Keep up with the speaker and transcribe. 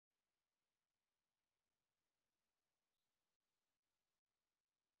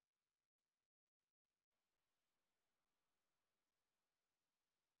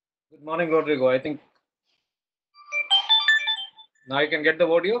Good morning, Rodrigo. I think now you can get the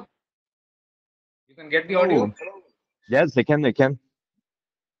audio. You can get the audio. Oh, yes, I can.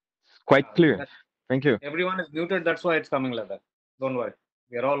 Quite Yeah, clear. Thank you. everyone is muted. That's why it's coming like that. Don't worry.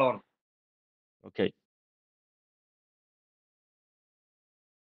 We are all on. Okay.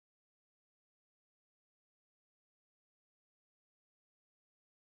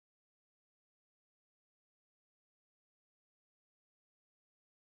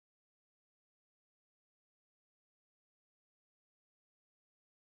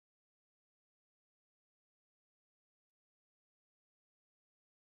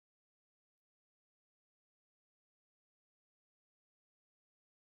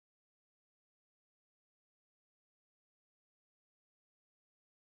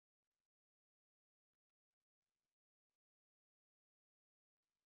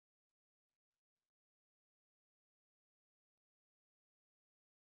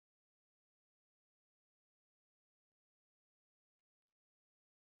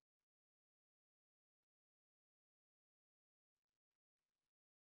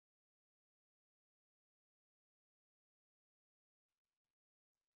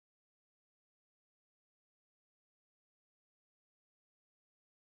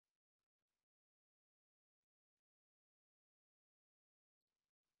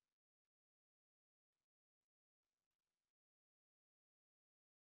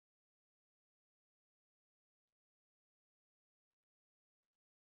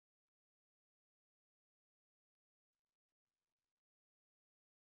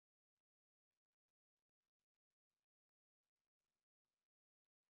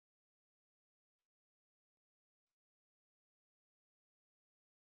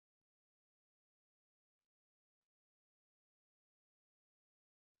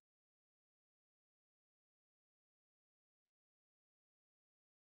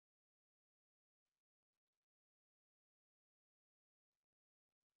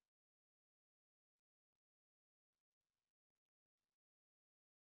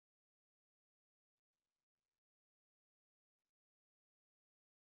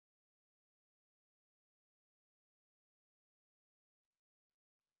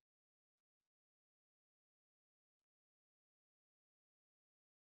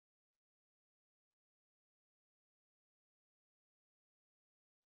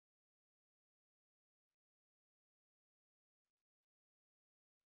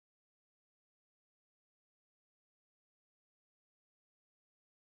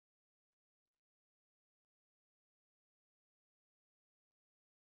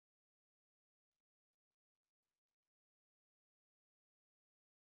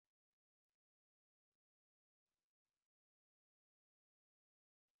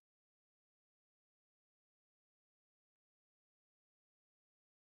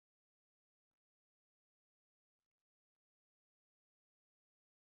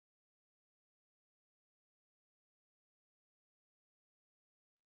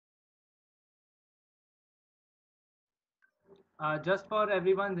 Just for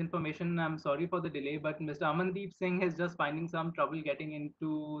everyone's information, I'm sorry for the delay, but Mr. Amandeep Singh is just finding some trouble getting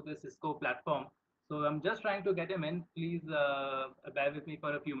into the Cisco platform. So I'm just trying to get him in. Please bear with me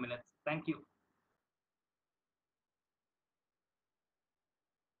for a few minutes. Thank you.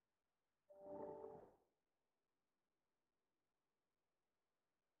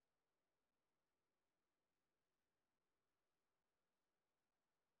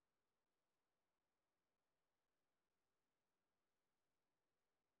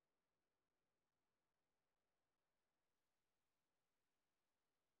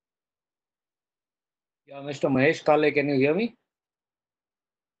 Yeah, Mr. Mahesh Kale, can you hear me?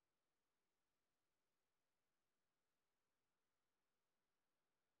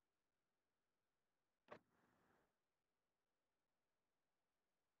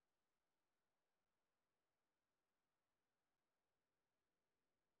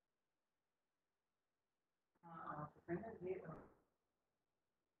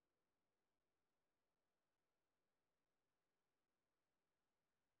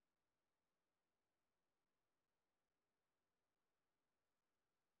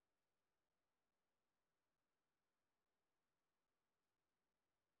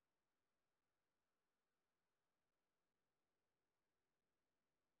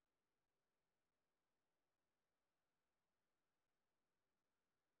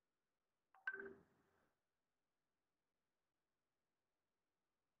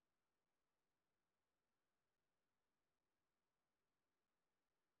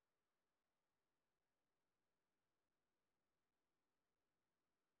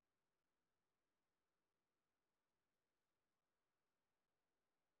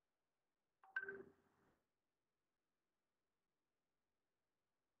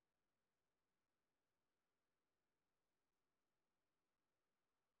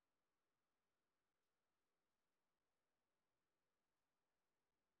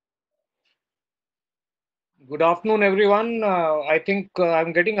 Good afternoon, everyone. I think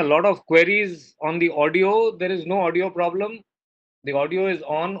I'm getting a lot of queries on the audio. There is no audio problem. The audio is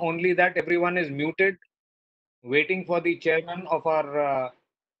on, only that everyone is muted, waiting for the chairman of our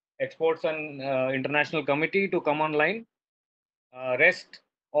Exports and International Committee to come online. Rest,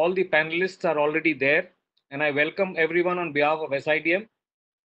 all the panelists are already there, and I welcome everyone on behalf of SIDM.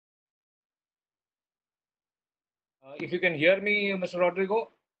 If you can hear me, Mr.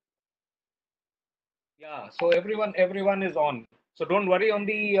 Rodrigo. Yeah, so everyone is on. So don't worry on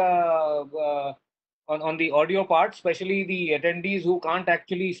the on the audio part, especially the attendees who can't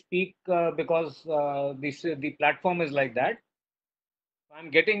actually speak because the platform is like that. I'm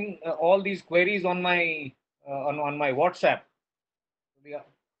getting all these queries on my on my WhatsApp. The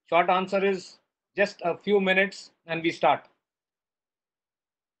short answer is just a few minutes and we start.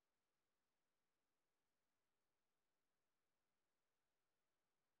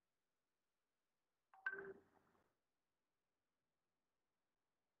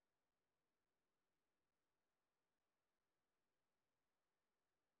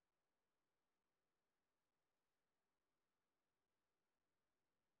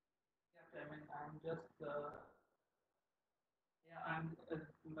 Yeah, Chairman, I'm just yeah, I'm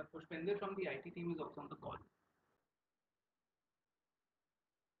Pushpender from the IT team is also on the call.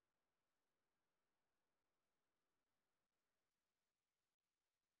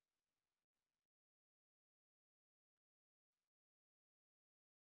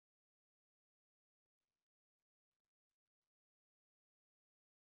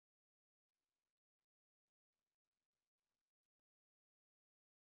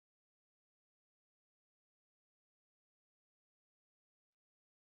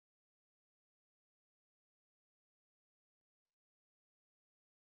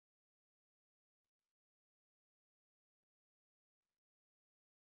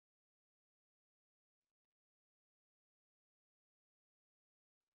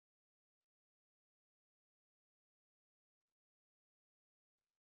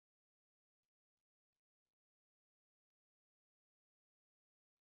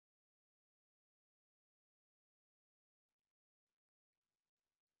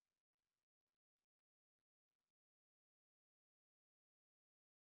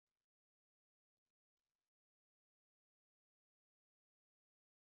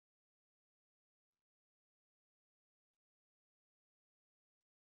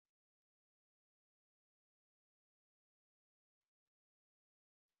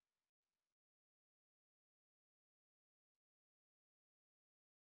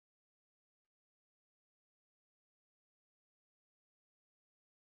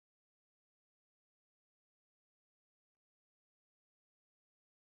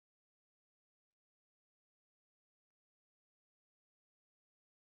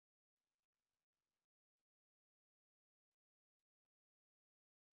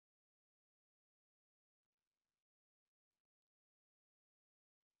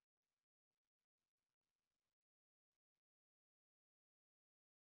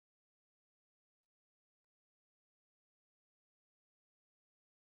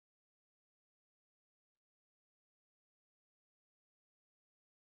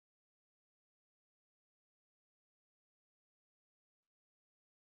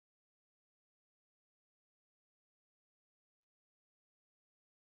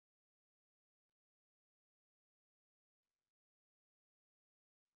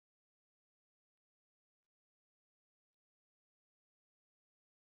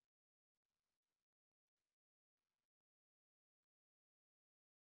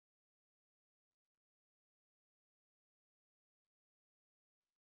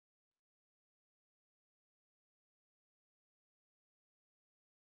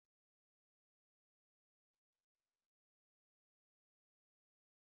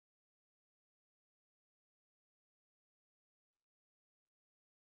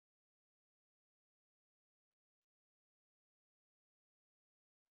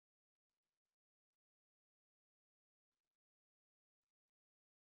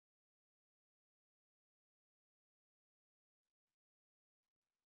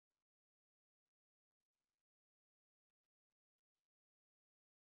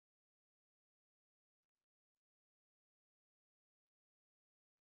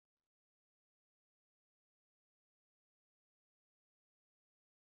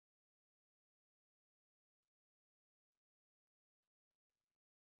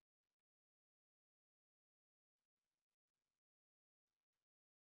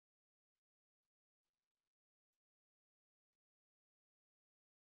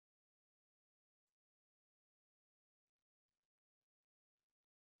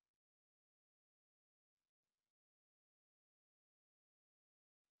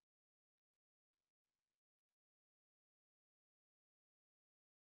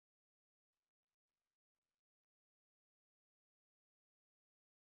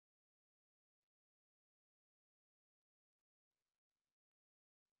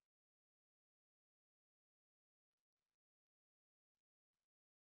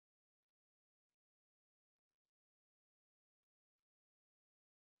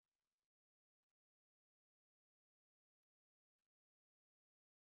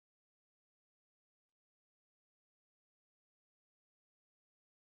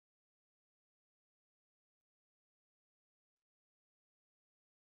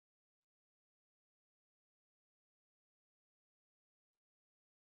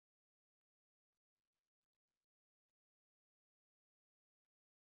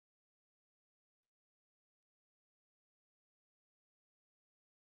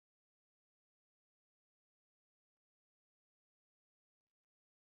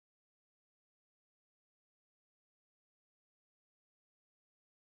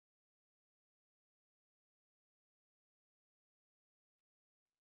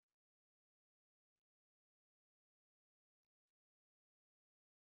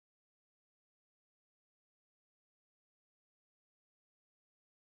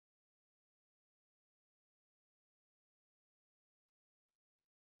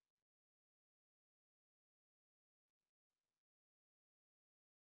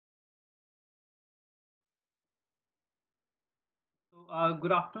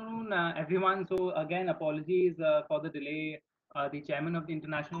 Good afternoon, everyone. So again, apologies for the delay. The chairman of the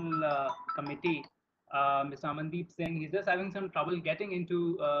international committee, Mr. Amandeep Singh, he's just having some trouble getting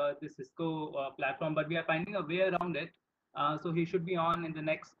into the Cisco platform, but we are finding a way around it. So he should be on in the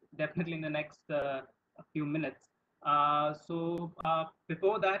next, definitely in the next few minutes.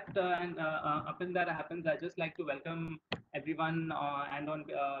 Before that and up until that happens, I just like to welcome everyone and on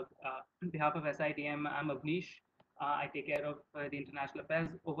behalf of SIDM, I'm Avnish. I take care of the international affairs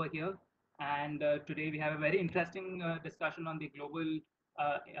over here. And today we have a very interesting discussion on the global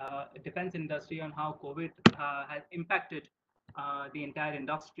defense industry, on how COVID has impacted the entire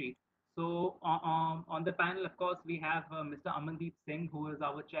industry. So on the panel, of course, we have Mr. Amandeep Singh, who is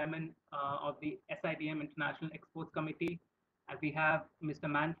our chairman of the SIDM International Exports Committee. And we have Mr.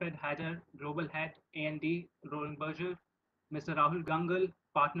 Manfred Hader, Global Head, A&D, Roland Berger, Mr. Rahul Gangal,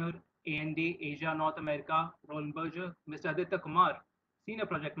 Partner, A&D, Asia, North America, Roland Berger, Mr. Aditya Kumar, Senior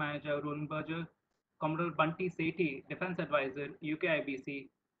Project Manager, Roland Berger, Commodore Bunty Sethi, Defense Advisor, UKIBC,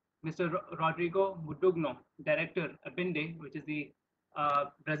 Mr. Rodrigo Mudugno, Director, ABINDE, which is the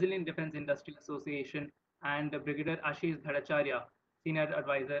Brazilian Defense Industry Association, and Brigadier Ashish Bhattacharya, Senior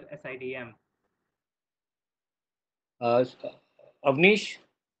Advisor, SIDM. Avnish,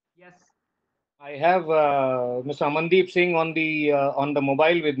 Yes. I have Mr. Amandeep Singh on the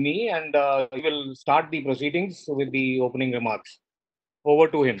mobile with me, and he will start the proceedings with the opening remarks. Over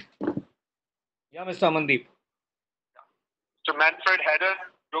to him. Yeah, Mr. Amandeep. To Manfred Hader,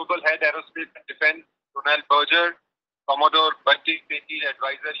 Global Head Aerospace and Defense, Roland Berger, Commodore Bunty Sethi,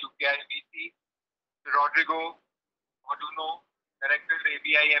 Advisor, UKIBC, Rodrigo Moduno, Director,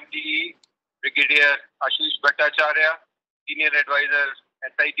 ABI Brigadier Ashish Bhattacharya, Senior Advisor,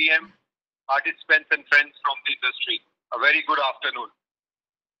 SIDM, participants and friends from the industry. A very good afternoon.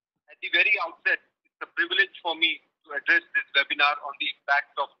 At the very outset, it's a privilege for me to address this webinar on the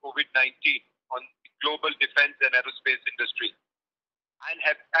impact of COVID-19 on the global defense and aerospace industry.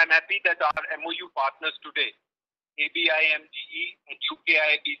 I'm happy that our MOU partners today, ABIMDE and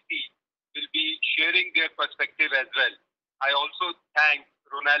UKIBC, will be sharing their perspective as well. I also thank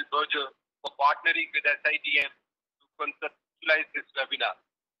Roland Berger for partnering with SIDM to conceptualize this webinar.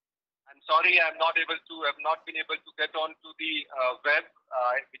 I'm sorry have not been able to get onto the web,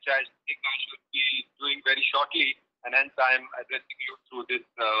 which I think I should be doing very shortly, and hence I'm addressing you through this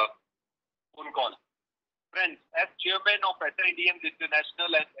phone call. Friends, as chairman of SIDM's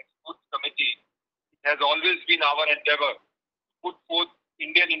International and Exports Committee, it has always been our endeavor to put forth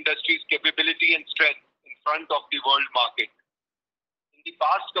Indian industry's capability and strength in front of the world market. In the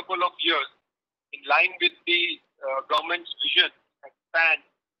past couple of years, in line with the government's vision to expand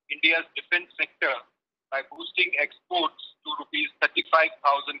India's defense sector by boosting exports to rupees 35,000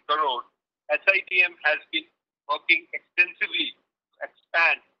 crore, SIDM has been working extensively to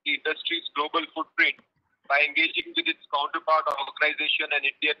expand the industry's global footprint by engaging with its counterpart organization and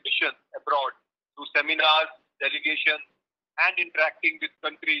Indian missions abroad through seminars, delegations, and interacting with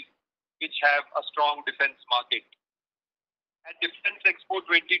countries which have a strong defense market. At Defense Expo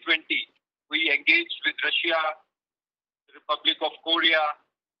 2020, we engaged with Russia, the Republic of Korea,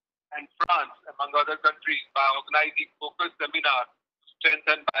 and France, among other countries, by organizing focused seminars to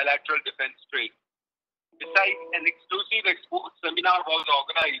strengthen bilateral defense trade. Besides, an exclusive export seminar was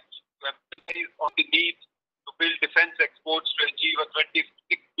organized to emphasize on the need to build defense exports to achieve a $26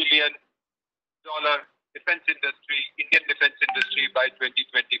 billion defense industry, Indian defense industry by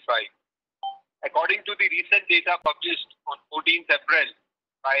 2025. According to the recent data published on 14th April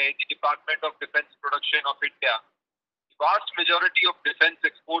by the Department of Defense Production of India, the vast majority of defense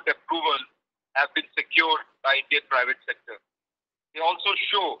export approvals have been secured by Indian private sector. They also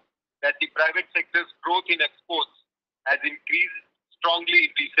show that the private sector's growth in exports has increased strongly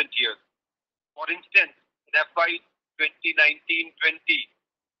in recent years. For instance, in FY 2019-20,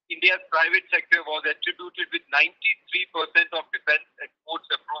 India's private sector was attributed with 93% of defense exports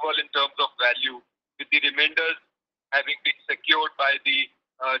approval in terms of value, with the remainders having been secured by the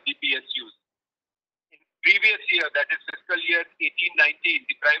DPSUs. In previous year, that is fiscal year 18-19,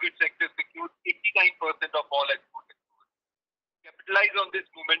 the private sector secured 89% of all export approvals. To capitalize on this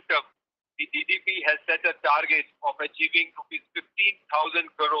momentum, the DDP has set a target of achieving rupees 15,000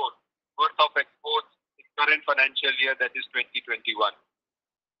 crore worth of exports in current financial year, that is 2021.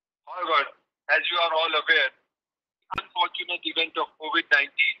 However, as you are all aware, the unfortunate event of COVID-19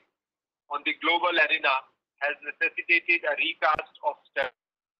 on the global arena has necessitated a recast of steps.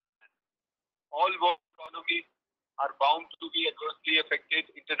 All world economies are bound to be adversely affected.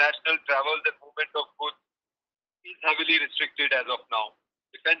 International travels and movement of goods is heavily restricted as of now.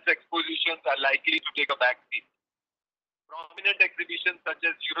 Defense expositions are likely to take a back seat. Prominent exhibitions such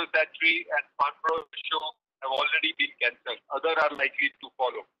as Eurosatry and Farnborough Show have already been cancelled. Others are likely to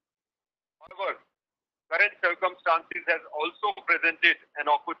follow. However, current circumstances has also presented an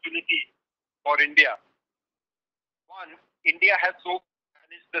opportunity for India. One, India has so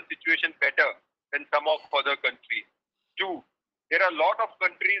managed the situation better than some of other countries. Two, there are a lot of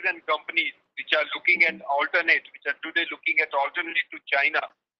countries and companies which are looking at which are today looking at alternate to China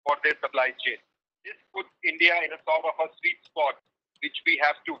for their supply chain. This puts India in a sort of a sweet spot which we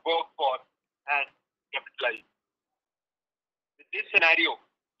have to work for and capitalize. With this scenario,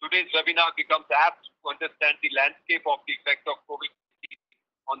 today's webinar becomes apt to understand the landscape of the effect of COVID-19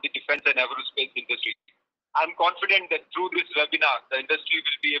 on the defense and aerospace industry. I'm confident that through this webinar, the industry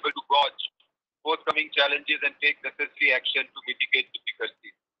will be able to gauge forthcoming challenges and take necessary action to mitigate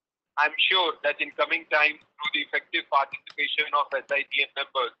difficulties. I'm sure that in coming time, through the effective participation of SIDM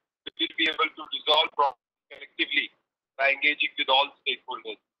members, we will be able to resolve problems collectively by engaging with all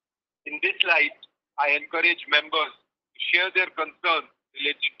stakeholders. In this light, I encourage members to share their concerns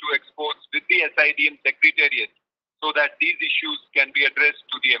related to exports with the SIDM Secretariat so that these issues can be addressed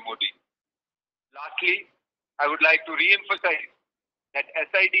to the MOD. Lastly, I would like to re-emphasize that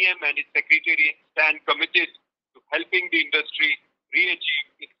SIDM and its Secretariat stand committed to helping the industry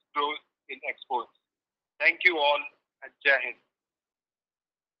re-achieve its growth in exports. Thank you all and Jai Hind.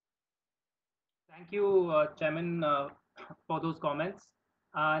 Thank you, Chairman, for those comments.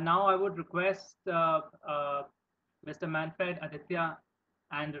 Now I would request Mr. Manfred, Aditya,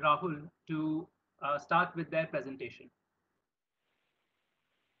 and Rahul to start with their presentation.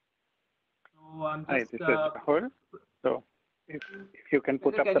 So I'm just, Hi, this is Rahul. So if you can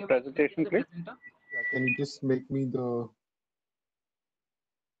put up the presentation, please. Yeah, can you just make me the...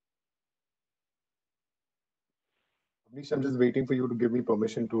 Abnish, I'm just waiting for you to give me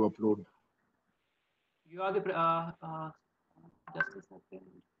permission to upload. You are the, just a second.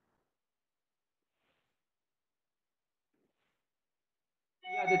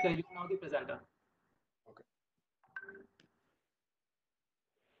 Yeah, Aditya, you are now the presenter. Okay.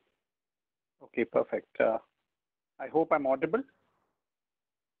 Okay, perfect. I hope I'm audible.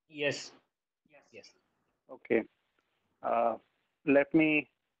 Yes. Yes. Yes. Okay. Let me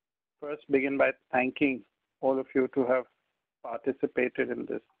first begin by thanking all of you to have participated in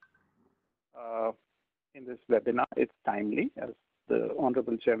this webinar. It's timely, as the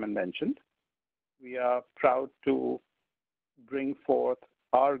Honorable Chairman mentioned. We are proud to bring forth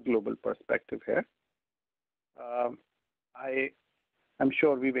our global perspective here. I'm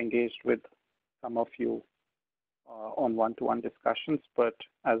sure we've engaged with some of you on one-to-one discussions, but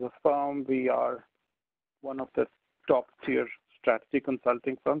as a firm, we are one of the top-tier strategy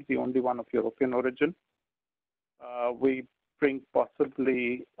consulting firms, the only one of European origin. We bring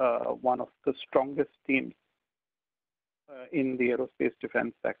possibly one of the strongest teams in the aerospace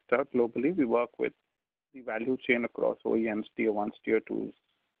defense sector globally. We work with the value chain across OEMs, tier 1s, tier 2s,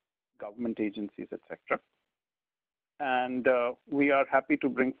 government agencies, etc. And we are happy to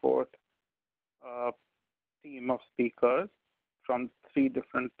bring forth a team of speakers from 3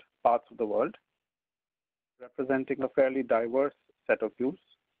 different parts of the world, representing a fairly diverse set of views.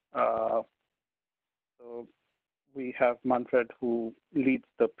 So we have Manfred, who leads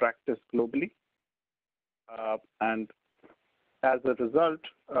the practice globally. And as a result,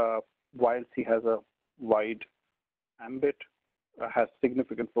 whilst he has a wide ambit, has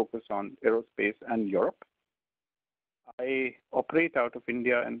significant focus on aerospace and Europe. I operate out of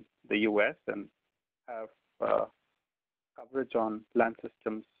India and the US and have coverage on land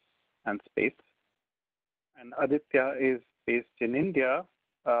systems and space. And Aditya is based in India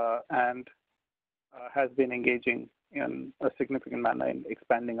and has been engaging in a significant manner in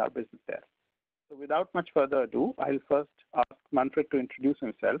expanding our business there. So without much further ado, I'll first ask Manfred to introduce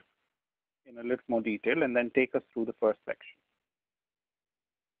himself in a little more detail and then take us through the first section.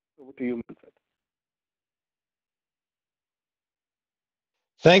 Over to you, Manfred.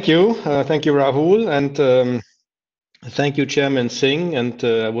 Thank you. Thank you, Rahul. And thank you, Chairman Singh. And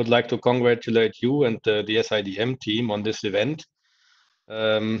I would like to congratulate you and the SIDM team on this event.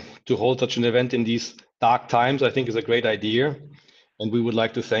 To hold such an event in these dark times, I think is a great idea. And we would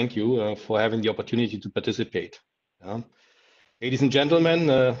like to thank you for having the opportunity to participate. Ladies and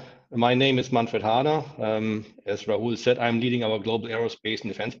gentlemen, my name is Manfred Harder. As Rahul said, I'm leading our global aerospace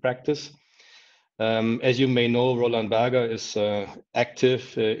and defense practice. As you may know, Roland Berger is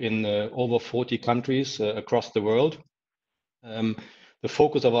active in over 40 countries across the world. The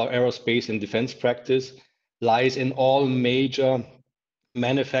focus of our aerospace and defense practice lies in all major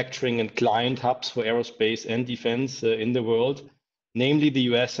manufacturing and client hubs for aerospace and defense in the world, namely the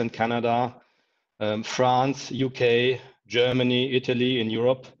US and Canada, France, UK, Germany, Italy in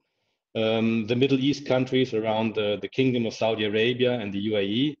Europe, the Middle East countries around the Kingdom of Saudi Arabia and the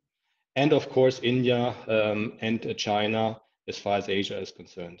UAE, and of course India and China as far as Asia is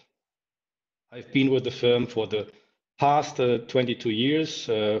concerned. I've been with the firm for the past 22 years.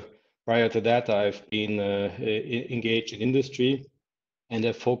 Prior to that, I've been engaged in industry and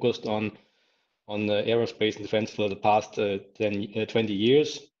have focused on aerospace and defense for the past 20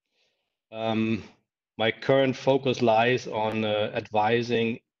 years. My current focus lies on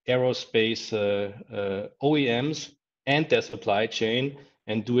advising aerospace OEMs and their supply chain,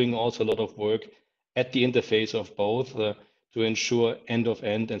 and doing also a lot of work at the interface of both to ensure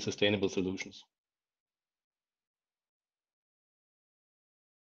end-of-end and sustainable solutions.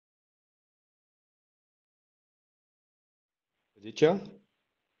 Aditya?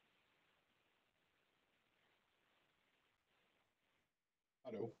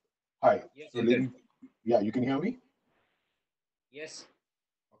 Hello. Hi. Yes, So, you did. yeah, you can hear me? Yes.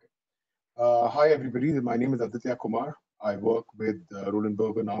 Hi, everybody. My name is Aditya Kumar. I work with Roland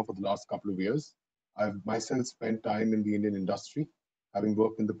Berger now for the last couple of years. I've myself spent time in the Indian industry, having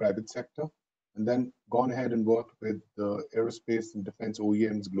worked in the private sector, and then gone ahead and worked with the aerospace and defense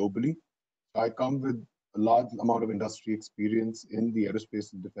OEMs globally. So I come with a large amount of industry experience in the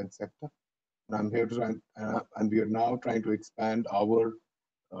aerospace and defense sector. And I'm here to try and we are now trying to expand our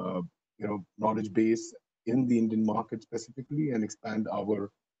knowledge base in the Indian market specifically and expand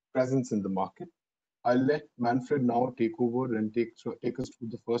our presence in the market. I'll let Manfred now take over and take us through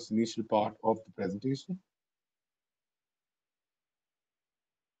the first initial part of the presentation.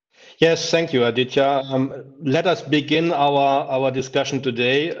 Yes, thank you, Aditya. Let us begin our discussion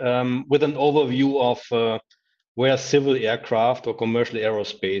today with an overview of where civil aircraft or commercial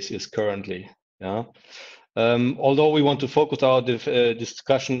aerospace is currently. Yeah. Although we want to focus our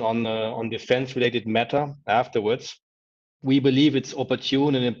discussion on defense-related matter afterwards, we believe it's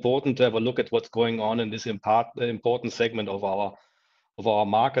opportune and important to have a look at what's going on in this important segment of our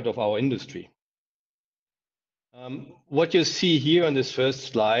market, of our industry. What you see here on this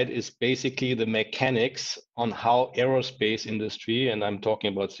first slide is basically the mechanics on how aerospace industry, and I'm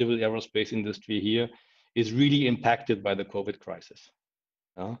talking about civil aerospace industry here, is really impacted by the COVID crisis.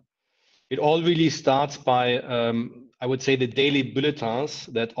 It all really starts by, I would say, the daily bulletins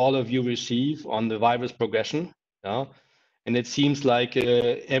that all of you receive on the virus progression. And it seems like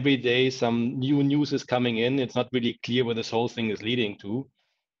every day some new news is coming in. It's not really clear where this whole thing is leading to.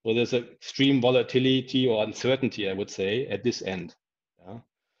 So there's an extreme volatility or uncertainty, I would say, at this end.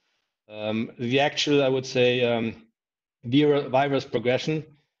 The actual, I would say, virus progression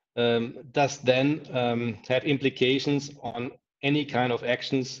does then have implications on any kind of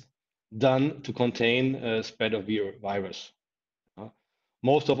actions done to contain spread of virus.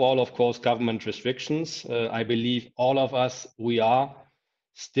 Most of all, of course, government restrictions. I believe all of us, we are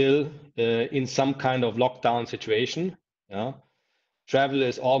still in some kind of lockdown situation. Travel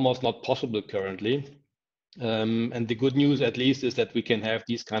is almost not possible currently. And the good news, at least, is that we can have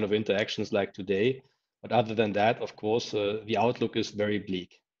these kind of interactions like today. But other than that, of course, the outlook is very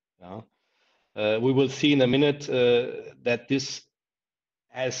bleak. We will see in a minute that this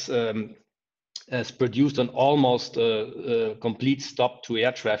has produced an almost complete stop to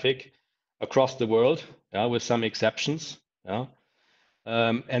air traffic across the world, with some exceptions.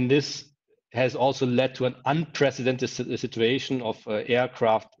 And this has also led to an unprecedented situation of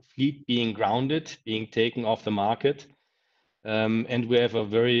aircraft fleet being grounded, being taken off the market. And we have a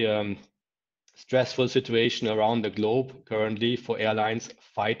very stressful situation around the globe currently for airlines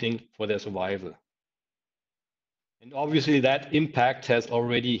fighting for their survival. And obviously that impact has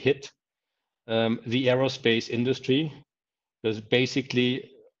already hit the aerospace industry, because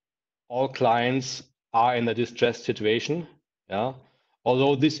basically all clients are in a distressed situation.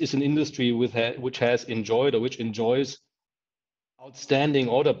 Although this is an industry which has enjoyed, or which enjoys, outstanding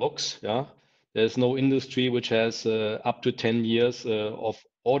order books. There's no industry which has up to 10 years of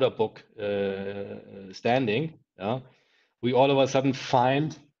order book standing. We all of a sudden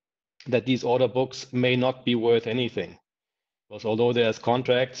find that these order books may not be worth anything. Because although there's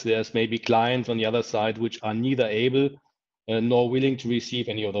contracts, there's maybe clients on the other side which are neither able nor willing to receive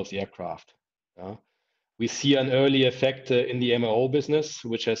any of those aircraft. We see an early effect in the MRO business,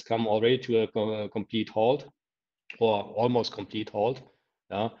 which has come already to a complete halt, or almost complete halt.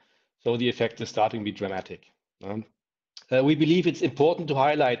 So the effect is starting to be dramatic. We believe it's important to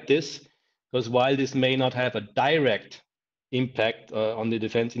highlight this, because while this may not have a direct impact on the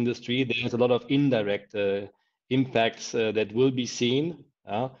defense industry, there's a lot of indirect impacts that will be seen,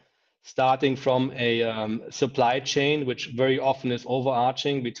 starting from a supply chain, which very often is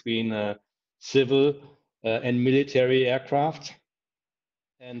overarching between civil and military aircraft,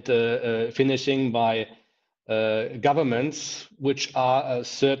 and finishing by governments, which are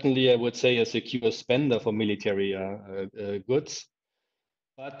certainly, I would say, a secure spender for military goods.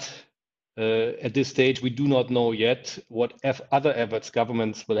 But at this stage, we do not know yet what other efforts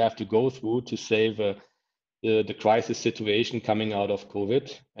governments will have to go through to save the crisis situation coming out of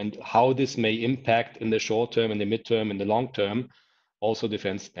COVID, and how this may impact in the short term, in the midterm, in the long term, also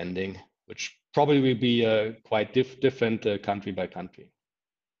defense spending, which probably will be quite different country by country.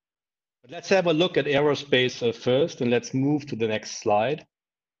 But let's have a look at aerospace first, and let's move to the next slide.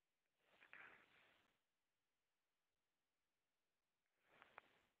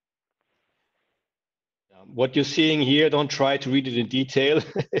 What you're seeing here, don't try to read it in detail.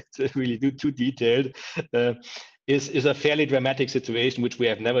 It's really too detailed. Is a fairly dramatic situation which we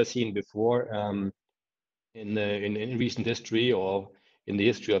have never seen before in recent history or in the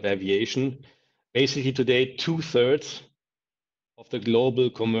history of aviation. Basically, today, 2/3 of the global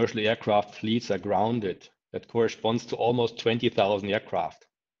commercial aircraft fleets are grounded. That corresponds to almost 20,000 aircraft.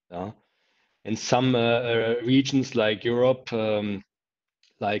 In some regions like Europe,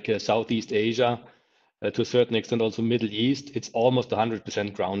 like Southeast Asia, to a certain extent also Middle East, it's almost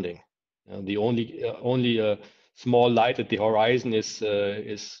 100% grounding. The only small light at the horizon is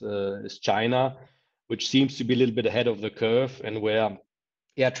China, which seems to be a little bit ahead of the curve and where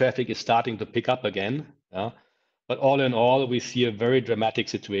air traffic is starting to pick up again. But all in all, we see a very dramatic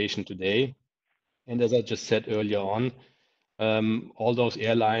situation today. And as I just said earlier on, all those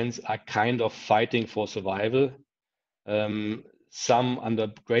airlines are kind of fighting for survival. Some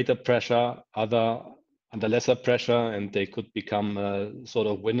under greater pressure, other under lesser pressure, and they could become sort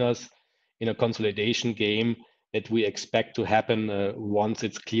of winners in a consolidation game that we expect to happen once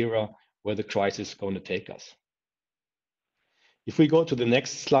it's clearer where the crisis is going to take us. If we go to the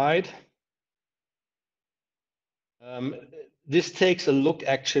next slide, this takes a look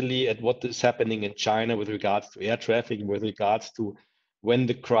actually at what is happening in China with regards to air traffic and with regards to when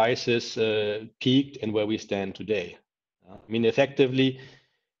the crisis peaked and where we stand today. I mean, effectively,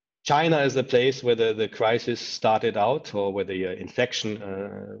 China is the place where the crisis started out, or where the infection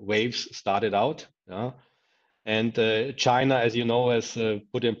waves started out. And China, as you know, has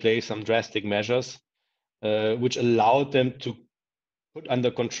put in place some drastic measures which allowed them to put under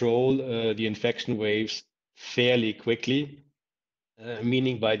control the infection waves fairly quickly,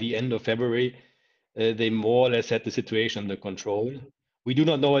 meaning by the end of February, they more or less had the situation under control. We do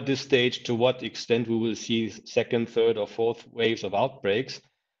not know at this stage to what extent we will see second, third, or fourth waves of outbreaks,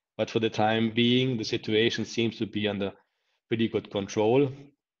 but for the time being, the situation seems to be under pretty good control,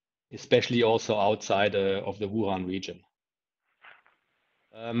 especially also outside of the Wuhan region.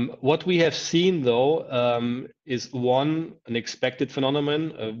 What we have seen, though, is an expected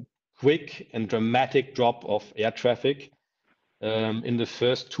phenomenon, a quick and dramatic drop of air traffic in the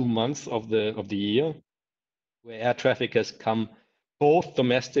first 2 months of the year, where air traffic has come both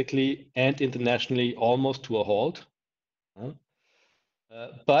domestically and internationally almost to a halt.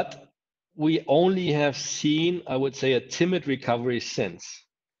 But we only have seen, I would say, a timid recovery since.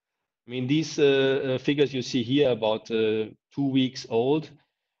 I mean, these figures you see here, about 2 weeks old,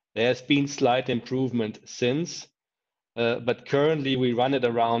 there has been slight improvement since, but currently we run at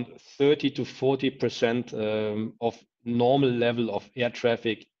around 30 to 40% of normal level of air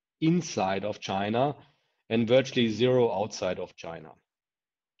traffic inside of China and virtually zero outside of China,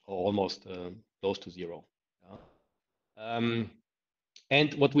 or almost close to zero.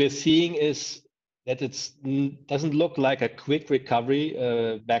 And what we're seeing is that it doesn't look like a quick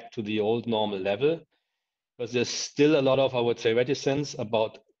recovery back to the old normal level, because there's still a lot of, I would say, reticence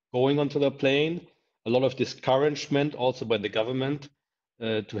about going onto the plane, a lot of discouragement also by the government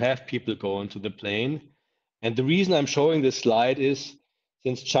to have people go onto the plane. And the reason I'm showing this slide is,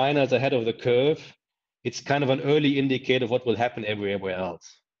 since China is ahead of the curve, it's kind of an early indicator of what will happen everywhere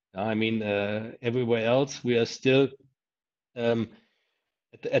else. I mean, everywhere else, we are still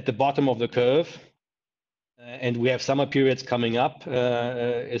at the bottom of the curve. And we have summer periods coming up,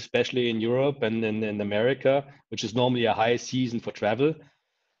 especially in Europe and in America, which is normally a high season for travel.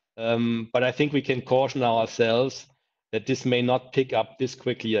 But I think we can caution ourselves that this may not pick up this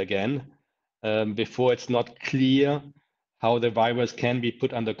quickly again before it's not clear how the virus can be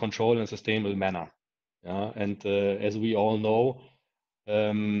put under control in a sustainable manner. And as we all know,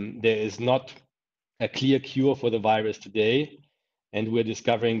 there is not a clear cure for the virus today. And we're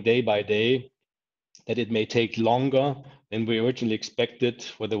discovering day by day that it may take longer than we originally expected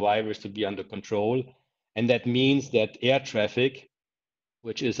for the virus to be under control. And that means that air traffic,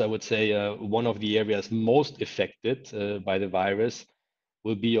 which is, I would say, one of the areas most affected by the virus,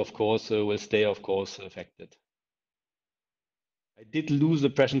 will be, of course, will stay, of course, affected. I did lose the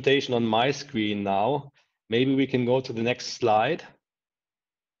presentation on my screen now. Maybe we can go to the next slide.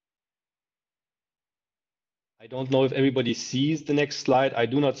 I don't know if everybody sees the next slide. I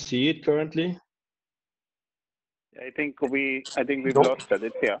do not see it currently. I think we've Nope. lost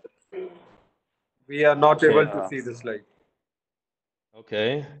Aditya. We are not Okay. able to see the slide.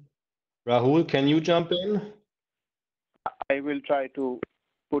 Okay. Rahul, can you jump in? I will try to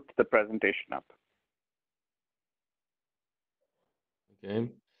put the presentation up. Okay.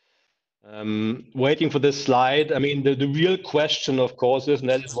 Waiting for this slide. I mean, the real question, of course, is, and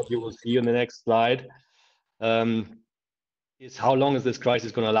that is what you will see on the next slide, is how long is this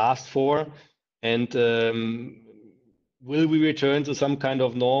crisis going to last for? And will we return to some kind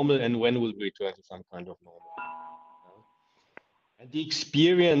of normal? And when will we return to some kind of normal? And the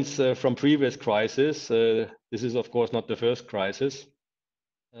experience from previous crises, this is, of course, not the first crisis,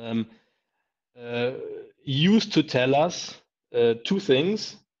 used to tell us two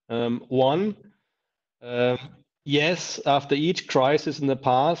things. One, yes, after each crisis in the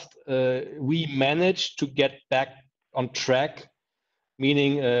past, we managed to get back on track,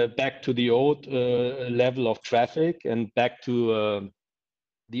 meaning back to the old level of traffic and back to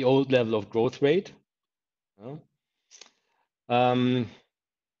the old level of growth rate. And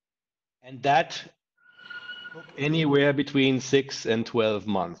that took anywhere between 6 and 12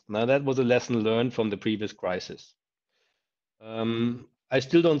 months. Now, that was a lesson learned from the previous crisis. I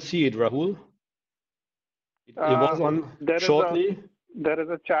still don't see it, Rahul. It was on shortly. There is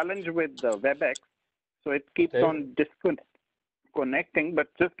a challenge with the WebEx, so it keeps on disconnecting, but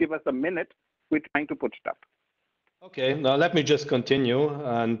just give us a minute. We're trying to put stuff. Okay, now let me just continue,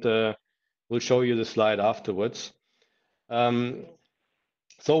 and we'll show you the slide afterwards.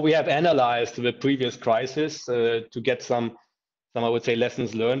 So we have analyzed the previous crisis to get some, I would say,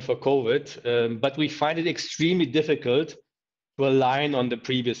 lessons learned for COVID, but we find it extremely difficult to align on the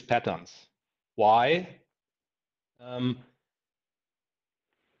previous patterns. Why?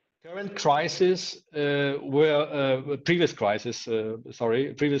 Current crisis previous crisis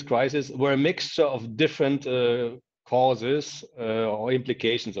were a mixture of different causes or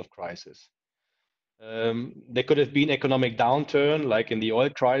implications of crisis. There could have been economic downturn, like in the oil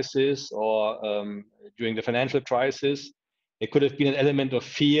crisis or during the financial crisis. There could have been an element of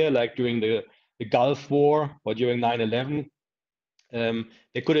fear, like during the Gulf War or during 9/11.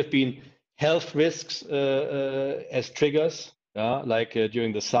 There could have been health risks as triggers, like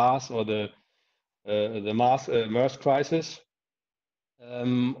during the SARS or the MERS crisis.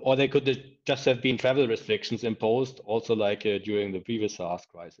 Or there could just have been travel restrictions imposed, also like during the previous SARS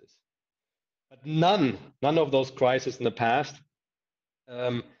crisis. But none of those crises in the past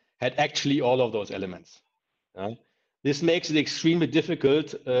had actually all of those elements. This makes it extremely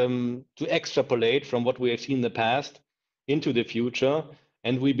difficult to extrapolate from what we have seen in the past into the future.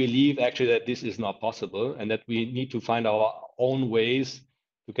 And we believe actually that this is not possible and that we need to find our own ways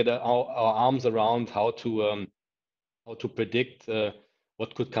to get our arms around how to predict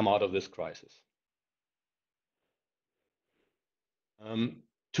what could come out of this crisis.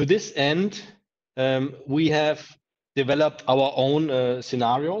 To this end, we have developed our own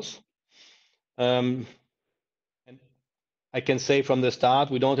scenarios. And I can say from the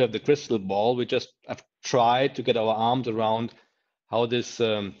start, we don't have the crystal ball. We just have tried to get our arms around how this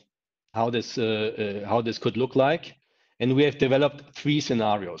could look like. And we have developed three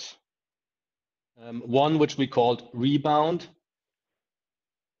scenarios. One which we called rebound,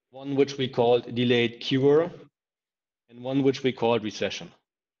 one which we called delayed cure, and one which we called recession.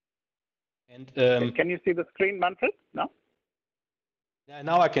 And can you see the screen, Manfred? No? Yeah,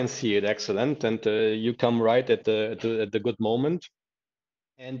 now I can see it. Excellent. And you come right at the good moment.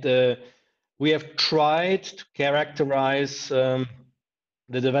 And we have tried to characterize the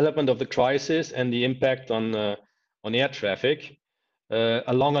development of the crisis and the impact on air traffic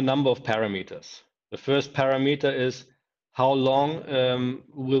along a number of parameters. The first parameter is how long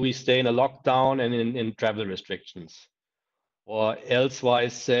will we stay in a lockdown and in travel restrictions? Or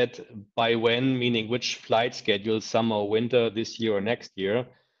elsewise said, by when, meaning which flight schedule, summer or winter, this year or next year,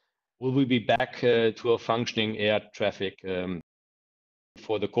 will we be back to a functioning air traffic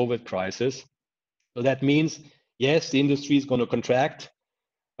for the COVID crisis? So that means, yes, the industry is going to contract,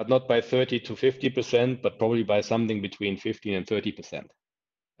 but not by 30 to 50%, but probably by something between 15 and 30%.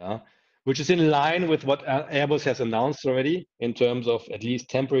 Which is in line with what Airbus has announced already in terms of at least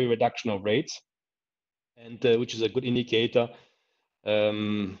temporary reduction of rates, and which is a good indicator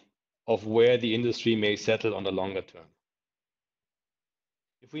of where the industry may settle on the longer term.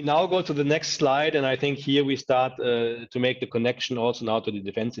 If we now go to the next slide, and I think here we start to make the connection also now to the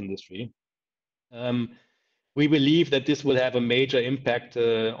defense industry. We believe that this will have a major impact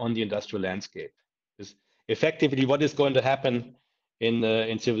on the industrial landscape. Because effectively, what is going to happen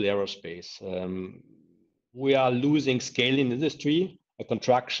in civil aerospace? We are losing scale in industry, a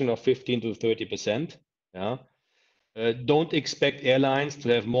contraction of 15 to 30%. Yeah. Don't expect airlines to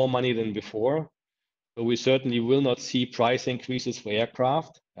have more money than before. So we certainly will not see price increases for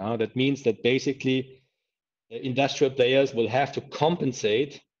aircraft. That means that basically industrial players will have to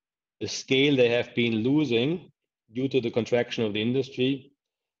compensate the scale they have been losing due to the contraction of the industry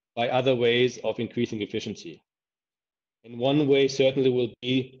by other ways of increasing efficiency. And one way certainly will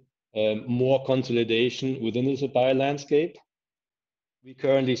be more consolidation within the supplier landscape. We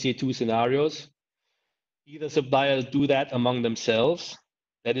currently see two scenarios. Either suppliers do that among themselves.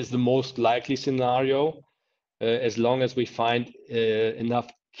 That is the most likely scenario, as long as we find enough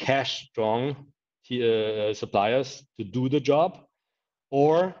cash strong suppliers to do the job,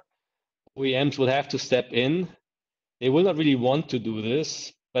 or OEMs will have to step in. They will not really want to do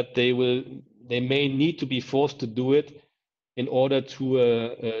this, but they may need to be forced to do it in order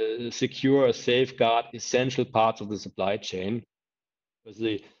to secure or safeguard essential parts of the supply chain. Because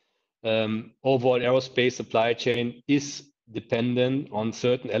the overall aerospace supply chain is dependent on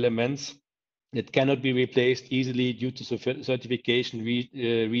certain elements that cannot be replaced easily due to certification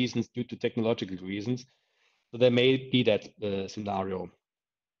reasons, due to technological reasons. So there may be that scenario.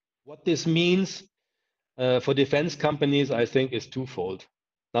 What this means for defense companies, I think, is twofold.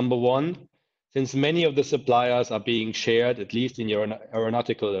 Number one, since many of the suppliers are being shared, at least in your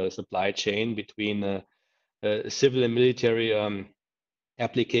aeronautical supply chain between civil and military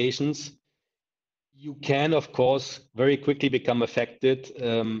applications, you can, of course, very quickly become affected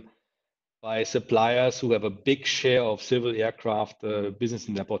by suppliers who have a big share of civil aircraft business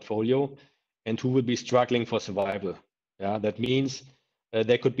in their portfolio and who will be struggling for survival. Yeah, that means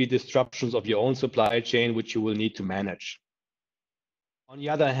there could be disruptions of your own supply chain, which you will need to manage. On the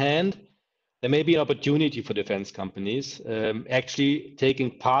other hand, there may be an opportunity for defense companies actually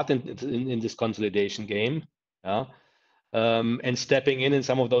taking part in this consolidation game, and stepping in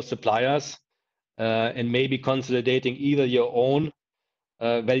some of those suppliers and maybe consolidating either your own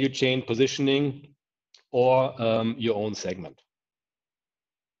value chain positioning or your own segment.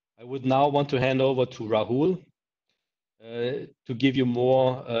 I would now want to hand over to Rahul to give you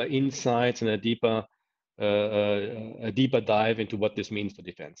more insights and a deeper dive into what this means for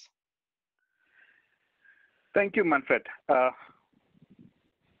defense. Thank you, Manfred.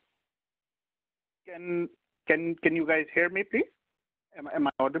 Can you guys hear me, please? Am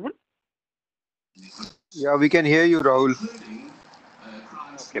I audible? Yeah, we can hear you, Rahul.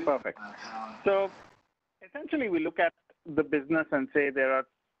 Okay, perfect. So essentially, we look at the business and say there are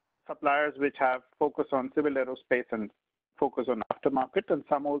suppliers which have focus on civil aerospace and focus on aftermarket, and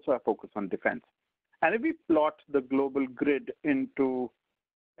some also have focus on defense. And if we plot the global grid into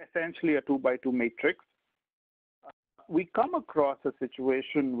essentially a 2x2 matrix, we come across a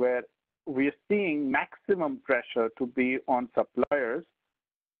situation where we're seeing maximum pressure to be on suppliers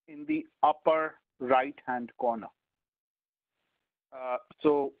in the upper right-hand corner.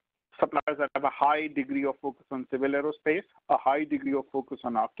 So suppliers that have a high degree of focus on civil aerospace, a high degree of focus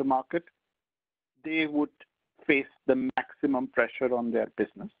on aftermarket, they would face the maximum pressure on their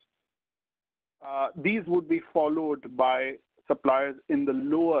business. These would be followed by suppliers in the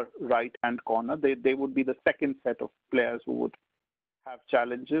lower right-hand corner. They would be the second set of players who would have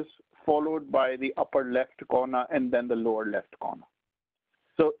challenges, followed by the upper left corner and then the lower left corner.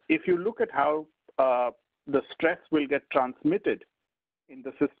 So if you look at how the stress will get transmitted in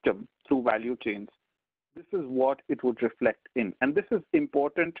the system through value chains, this is what it would reflect in. And this is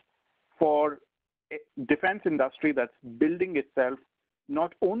important for a defense industry that's building itself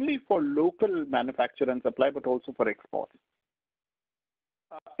not only for local manufacture and supply, but also for exports.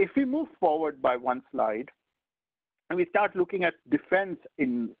 If we move forward by one slide, and we start looking at defense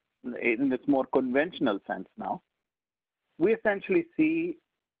in its more conventional sense now, we essentially see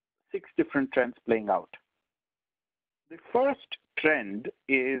 6 different trends playing out. The first trend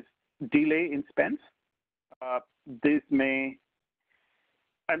is delay in spends. This may,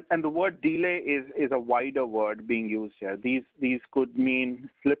 and the word delay is a wider word being used here. These could mean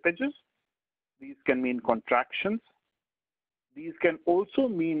slippages. These can mean contractions. These can also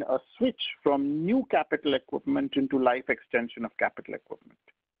mean a switch from new capital equipment into life extension of capital equipment.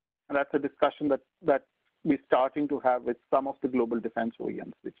 And that's a discussion that we're starting to have with some of the global defense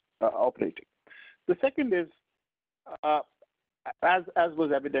OEMs which are operating. The second is, as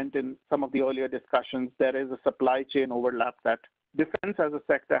was evident in some of the earlier discussions, there is a supply chain overlap that defense as a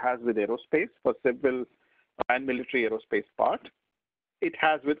sector has with aerospace for civil and military aerospace part. It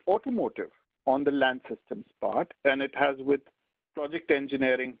has with automotive on the land systems part, and it has with project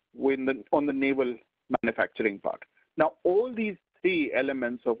engineering on the naval manufacturing part. Now, all these three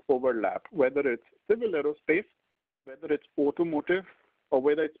elements of overlap, whether it's civil aerospace, whether it's automotive, or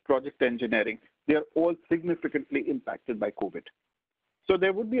whether it's project engineering, they are all significantly impacted by COVID. So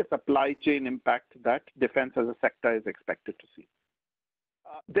there would be a supply chain impact that defense as a sector is expected to see.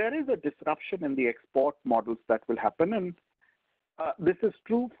 There is a disruption in the export models that will happen, and this is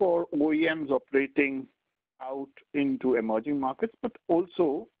true for OEMs operating out into emerging markets, but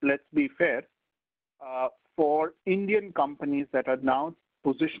also, let's be fair, for Indian companies that are now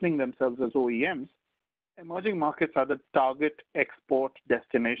positioning themselves as OEMs, emerging markets are the target export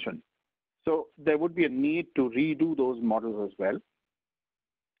destination. So there would be a need to redo those models as well.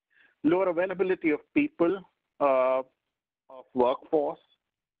 Lower availability of people, of workforce,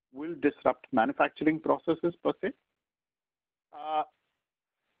 will disrupt manufacturing processes per se.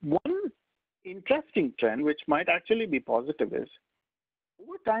 One interesting trend, which might actually be positive, is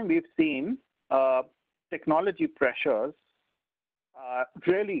over time we've seen technology pressures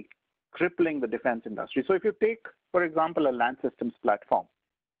really crippling the defense industry. So if you take, for example, a land systems platform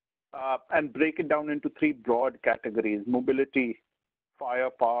and break it down into three broad categories: mobility,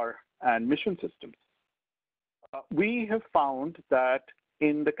 firepower, and mission systems. We have found that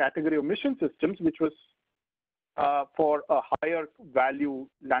in the category of mission systems, which was for a higher value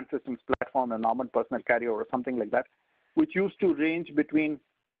land systems platform, an armored personnel carrier or something like that, which used to range between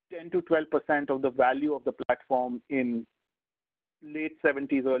 10 to 12% of the value of the platform in late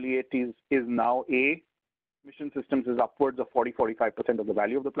 70s, early 80s, is now A. Mission systems is upwards of 40-45% of the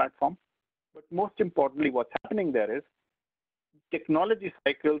value of the platform. But most importantly, what's happening there is technology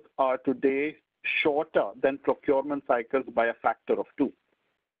cycles are today shorter than procurement cycles by a factor of 2.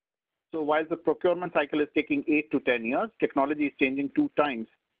 So while the procurement cycle is taking 8 to 10 years, technology is changing 2 times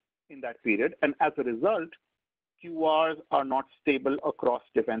in that period. And as a result, QRs are not stable across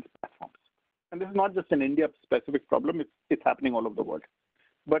defense platforms. And this is not just an India-specific problem, it's happening all over the world.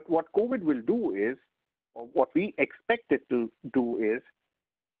 But what COVID will do is, or what we expect it to do is,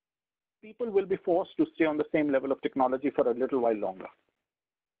 people will be forced to stay on the same level of technology for a little while longer.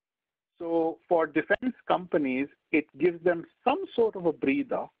 So for defense companies, it gives them some sort of a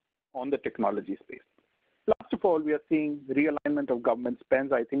breather on the technology space. Last of all, we are seeing realignment of government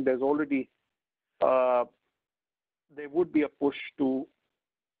spends. I think there's already, there would be a push to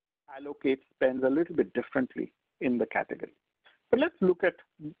allocate spends a little bit differently in the category. But let's look at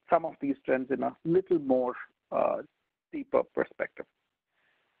some of these trends in a little more deeper perspective.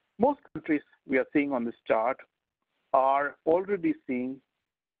 Most countries we are seeing on this chart are already seeing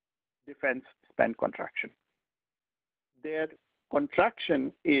defense spend contraction. Their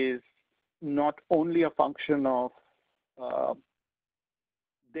contraction is not only a function of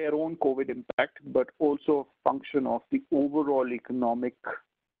their own COVID impact, but also a function of the overall economic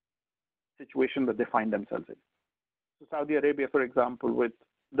situation that they find themselves in. So Saudi Arabia, for example, with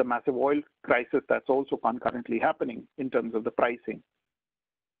the massive oil crisis that's also concurrently happening in terms of the pricing,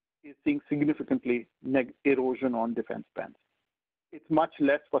 is seeing significantly erosion on defense spends. It's much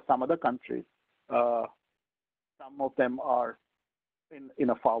less for some other countries. Some of them are in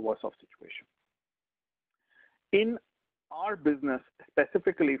a far worse off situation. In our business,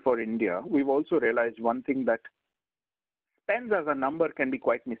 specifically for India, we've also realized one thing, that spends as a number can be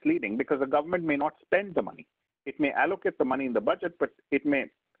quite misleading because the government may not spend the money. It may allocate the money in the budget, but it may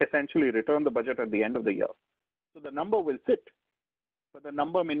essentially return the budget at the end of the year. So the number will sit, but the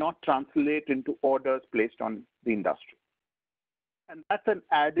number may not translate into orders placed on the industry. And that's an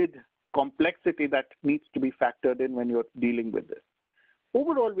added complexity that needs to be factored in when you're dealing with this.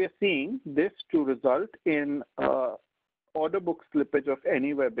 Overall, we are seeing this to result in order book slippage of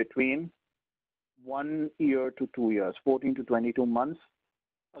anywhere between 1 year to 2 years, 14 to 22 months.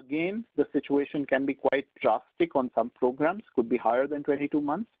 Again, the situation can be quite drastic on some programs, could be higher than 22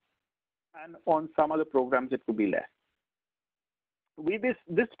 months, and on some other programs, it could be less.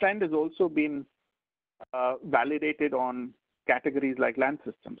 This trend has also been validated on categories like land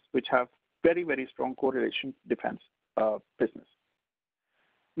systems, which have very, very strong correlation defense business.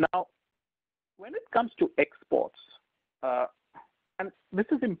 Now, when it comes to exports, and this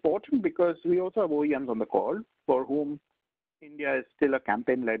is important because we also have OEMs on the call for whom India is still a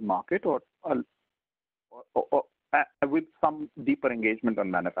campaign-led market or with some deeper engagement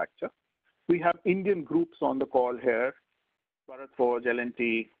on manufacture. We have Indian groups on the call here, Bharat Forge,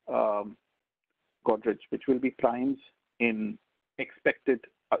 L&T, Godrej, which will be primes in expected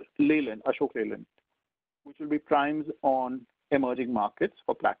Ashok Leyland, which will be primes on emerging markets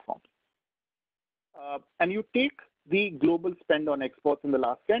for platforms. And you take the global spend on exports in the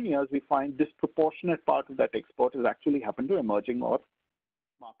last 10 years, we find disproportionate part of that export has actually happened to emerging or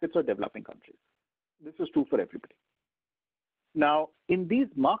markets or developing countries. This is true for everybody. Now, in these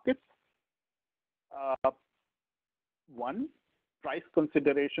markets, one, price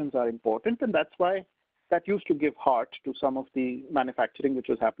considerations are important, and that's why that used to give heart to some of the manufacturing which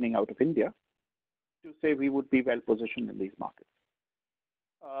was happening out of India to say we would be well positioned in these markets.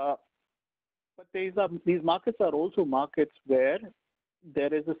 But these markets are also markets where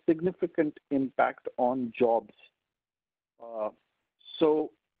there is a significant impact on jobs.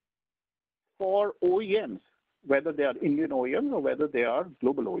 So for OEMs, whether they are Indian OEMs or whether they are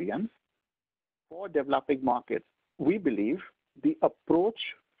global OEMs, for developing markets, we believe the approach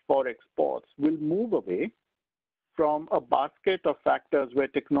for exports will move away from a basket of factors where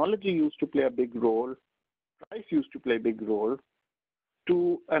technology used to play a big role, price used to play a big role,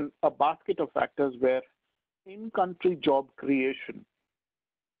 to a basket of factors where in-country job creation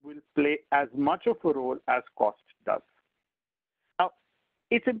will play as much of a role as cost does. Now,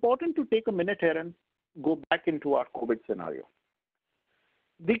 it's important to take a minute here and go back into our COVID scenario.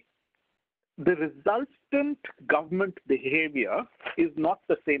 The resultant government behavior is not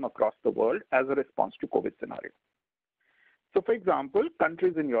the same across the world as a response to COVID scenario. So, for example,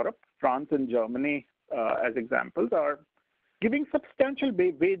 countries in Europe, France and Germany, as examples, are giving substantial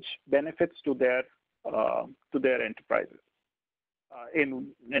wage benefits to their enterprises.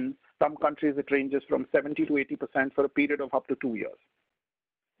 In some countries, it ranges from 70 to 80% for a period of up to 2 years.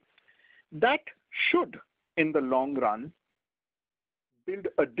 That should, in the long run, build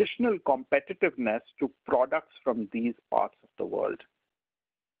additional competitiveness to products from these parts of the world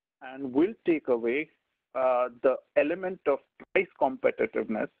and will take away the element of price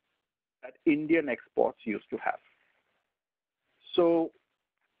competitiveness that Indian exports used to have. So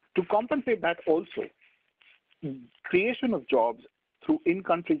to compensate that also, creation of jobs through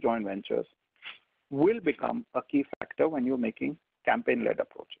in-country joint ventures will become a key factor when you're making campaign-led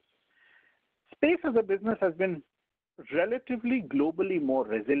approaches. Space as a business has been relatively globally more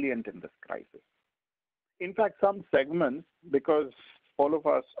resilient in this crisis. In fact, some segments, because all of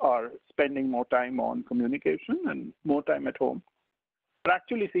us are spending more time on communication and more time at home, are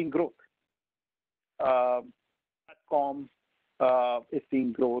actually seeing growth. Satcom is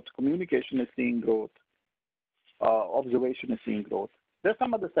seeing growth, communication is seeing growth, observation is seeing growth. There are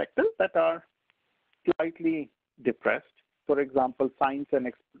some other sectors that are slightly depressed. For example, science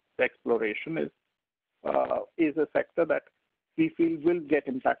and exploration is a sector that we feel will get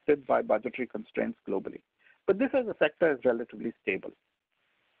impacted by budgetary constraints globally. But this as a sector is relatively stable.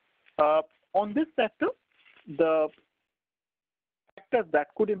 On this sector, the factors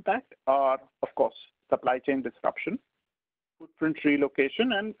that could impact are, of course, supply chain disruption, footprint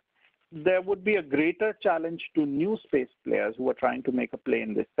relocation, and there would be a greater challenge to new space players who are trying to make a play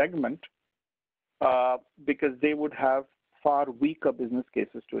in this segment because they would have far weaker business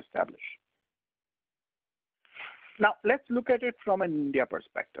cases to establish. Now, let's look at it from an India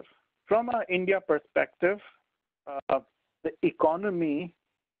perspective. From an India perspective, the economy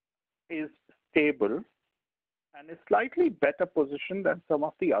is stable and is slightly better positioned than some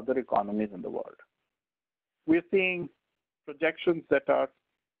of the other economies in the world. We're seeing projections that are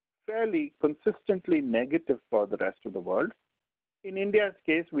fairly consistently negative for the rest of the world. In India's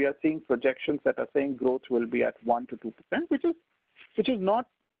case, we are seeing projections that are saying growth will be at 1 to 2%, which is not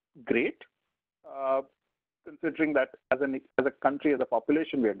great, considering that as a country, as a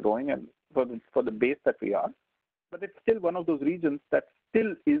population, we are growing and for the base that we are. But it's still one of those regions that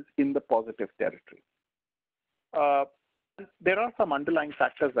still is in the positive territory. There are some underlying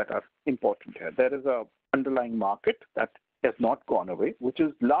factors that are important here. There is an underlying market that has not gone away, which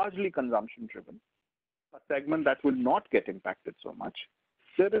is largely consumption driven, a segment that will not get impacted so much.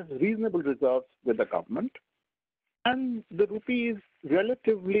 There is reasonable reserves with the government, and the rupee is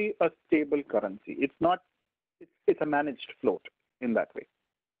relatively a stable currency. It's a managed float in that way.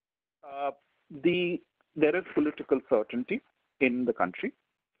 There is political certainty in the country,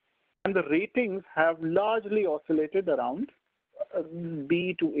 and the ratings have largely oscillated around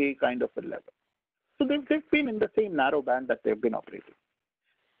B to A kind of a level. So they've been in the same narrow band that they've been operating.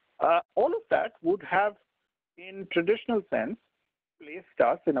 All of that would have, in traditional sense, placed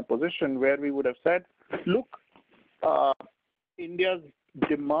us in a position where we would have said, look, India's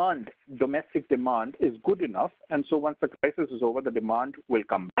demand, domestic demand is good enough, and so once the crisis is over, the demand will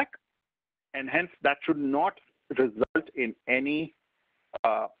come back, and hence that should not result in any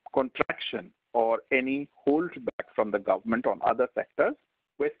contraction or any holdback from the government on other sectors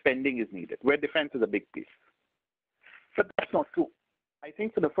where spending is needed, where defense is a big piece. But that's not true. I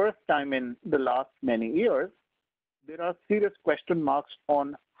think for the first time in the last many years, there are serious question marks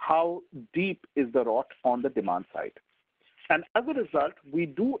on how deep is the rot on the demand side. And as a result, we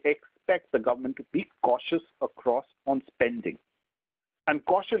do expect the government to be cautious across on spending. And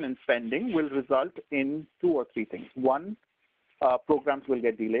caution in spending will result in two or three things. One, programs will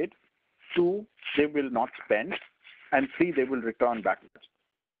get delayed. Two, they will not spend. And three, they will return back.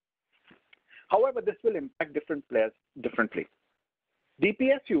 However, this will impact different players differently.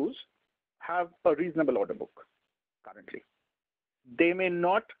 DPSUs have a reasonable order book currently. They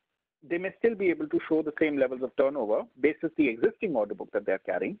may still be able to show the same levels of turnover based on the existing order book that they're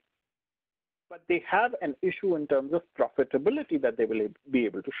carrying, but they have an issue in terms of profitability that they will be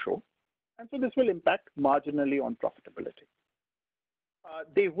able to show. And so this will impact marginally on profitability.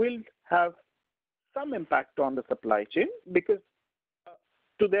 They will have some impact on the supply chain because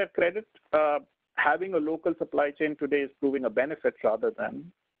to their credit, having a local supply chain today is proving a benefit rather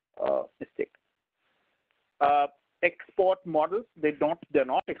than a mistake. Export models, they're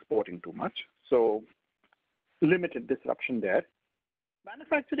not exporting too much, so limited disruption there.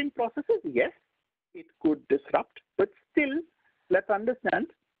 Manufacturing processes, yes, it could disrupt, but still, let's understand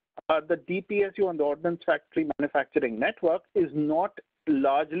the DPSU and the Ordnance Factory manufacturing network is not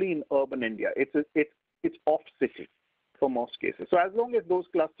largely in urban India. It's off city for most cases. So as long as those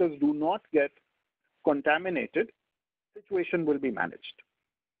clusters do not get contaminated, situation will be managed.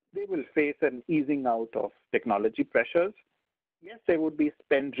 They will face an easing out of technology pressures. Yes, there would be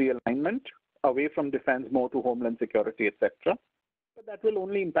spend realignment away from defense more to homeland security, etc. But that will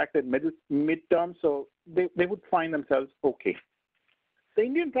only impact it mid-term, so they would find themselves okay. The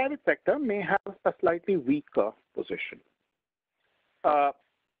Indian private sector may have a slightly weaker position.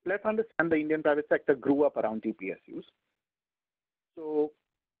 Let's understand the Indian private sector grew up around DPSUs. So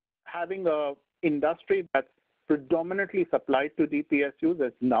having an industry that's predominantly supplied to DPSUs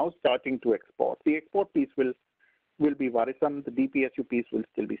is now starting to export. The export piece will be worrisome. The DPSU piece will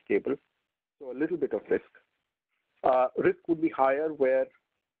still be stable. So a little bit of risk. Risk would be higher where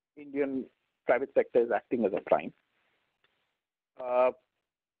Indian private sector is acting as a prime.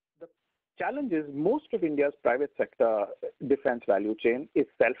 The challenge is most of India's private sector defense value chain is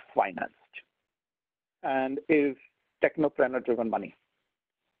self-financed and is technopreneur-driven money.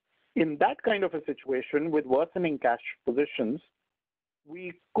 In that kind of a situation with worsening cash positions,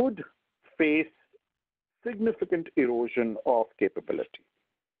 we could face significant erosion of capability.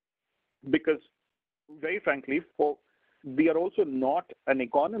 Because very frankly, we are also not an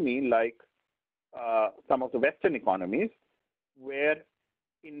economy like some of the Western economies where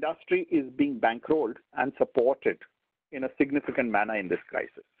industry is being bankrolled and supported in a significant manner in this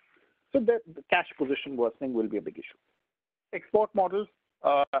crisis. So the cash position worsening will be a big issue. Export models,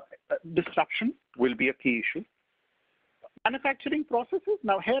 disruption will be a key issue. Manufacturing processes,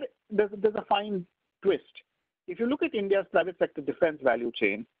 now here there's a fine twist. If you look at India's private sector defense value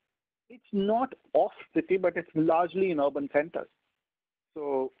chain, it's not off city, but it's largely in urban centers.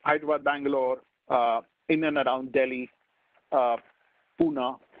 So Hyderabad, Bangalore, in and around Delhi,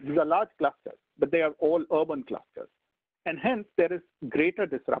 Pune, these are large clusters, but they are all urban clusters. And hence, there is greater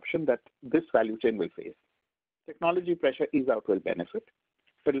disruption that this value chain will face. Technology pressure ease out will benefit,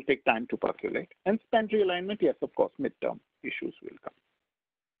 but it will take time to percolate. And spend realignment, yes, of course, midterm issues will come.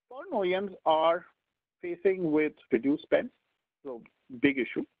 Foreign OEMs are facing with reduced spend, so big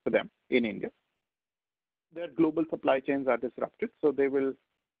issue for them in India. Their global supply chains are disrupted, so they will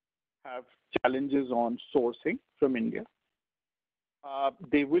have challenges on sourcing from India.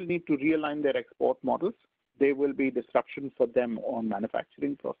 They will need to realign their export models. There will be disruption for them on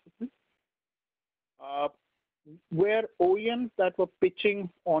manufacturing processes. Where OEMs that were pitching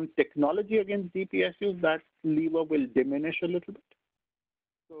on technology against DPSUs, that lever will diminish a little bit.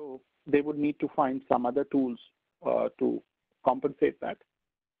 So they would need to find some other tools to compensate that.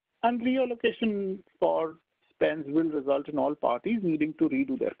 And reallocation for spends will result in all parties needing to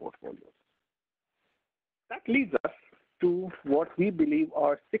redo their portfolios. That leads us to what we believe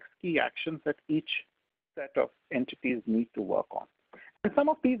are 6 key actions that each set of entities need to work on. And some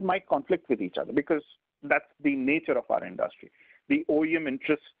of these might conflict with each other because that's the nature of our industry. The OEM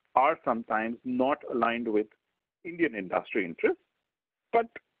interests are sometimes not aligned with Indian industry interests, but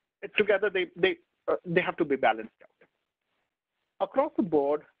together they have to be balanced out. Across the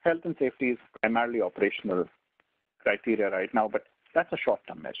board, health and safety is primarily operational criteria right now, but that's a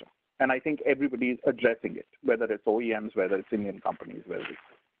short-term measure. And I think everybody is addressing it, whether it's OEMs, whether it's Indian companies, whether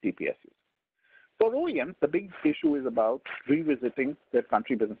it's DPSUs. For OEMs, the big issue is about revisiting their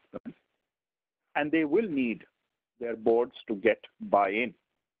country business plans. And they will need their boards to get buy-in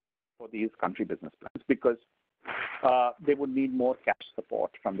for these country business plans because they would need more cash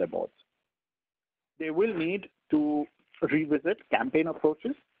support from their boards. They will need to revisit campaign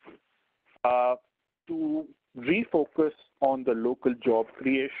approaches, to refocus on the local job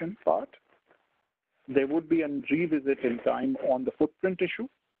creation part. There would be a revisit in time on the footprint issue,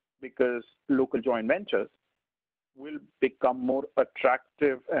 because local joint ventures will become more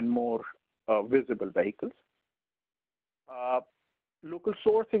attractive and more visible vehicles. Local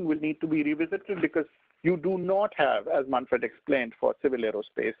sourcing will need to be revisited, because you do not have, as Manfred explained, for civil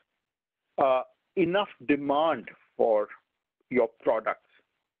aerospace, enough demand for your products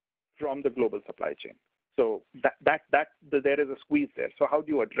from the global supply chain. So there is a squeeze there. So how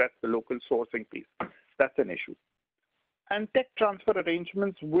do you address the local sourcing piece? That's an issue. And tech transfer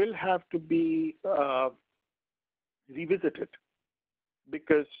arrangements will have to be revisited,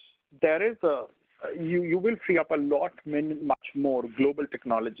 because there is you will free up a lot, much more global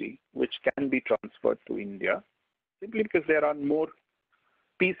technology which can be transferred to India, simply because there are more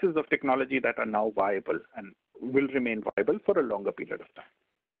pieces of technology that are now viable and will remain viable for a longer period of time.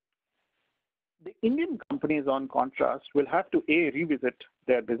 The Indian companies, on contrast, will have to revisit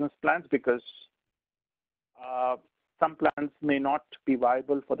their business plans, because some plans may not be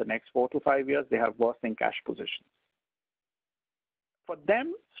viable for the next 4 to 5 years. They have worsening cash positions. For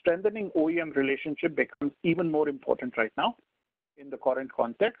them, strengthening OEM relationship becomes even more important right now in the current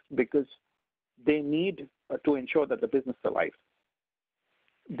context, because they need to ensure that the business survives.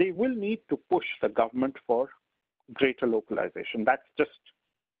 They will need to push the government for greater localization. That's just,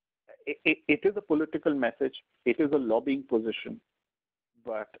 it is a political message, it is a lobbying position,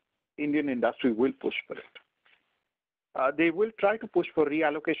 but Indian industry will push for it. They will try to push for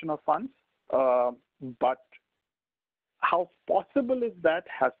reallocation of funds, but how possible is that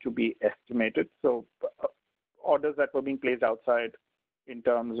has to be estimated. So orders that were being placed outside in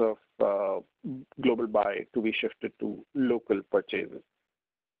terms of global buy to be shifted to local purchases.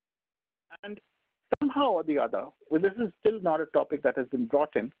 And somehow or the other, well, this is still not a topic that has been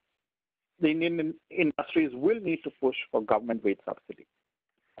brought in, the Indian industries will need to push for government wage subsidy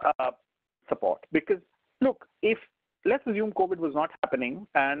support. Because look, if let's assume COVID was not happening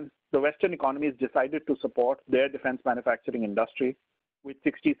and the Western economies decided to support their defense manufacturing industry with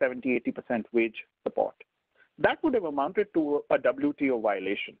 60, 70, 80% wage support, that would have amounted to a WTO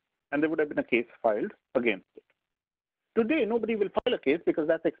violation, and there would have been a case filed against it. Today, nobody will file a case because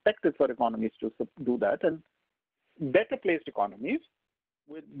that's expected for economies to do that, and better placed economies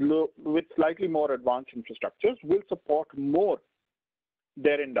with slightly more advanced infrastructures will support more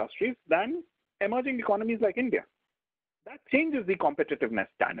their industries than emerging economies like India. That changes the competitiveness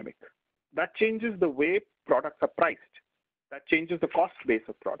dynamic. That changes the way products are priced. That changes the cost base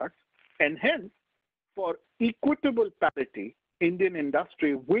of products. And hence, for equitable parity, Indian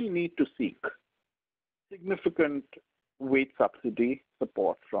industry will need to seek significant wage subsidy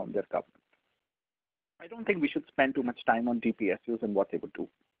support from their government. I don't think we should spend too much time on DPSUs and what they would do.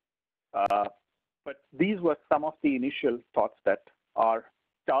 But these were some of the initial thoughts that are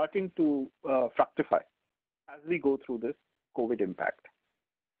starting to fructify as we go through this COVID impact.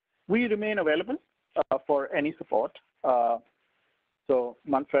 We remain available for any support. So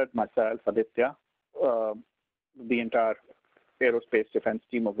Manfred, myself, Aditya, the entire aerospace defense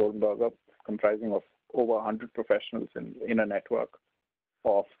team of Roland Berger, comprising of over 100 professionals in a network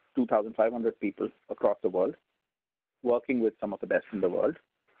of 2,500 people across the world, working with some of the best in the world,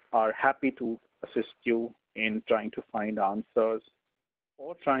 are happy to assist you in trying to find answers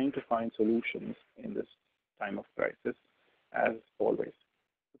or trying to find solutions in this time of crisis, as always.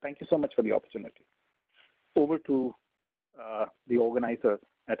 So thank you so much for the opportunity. Over to the organizers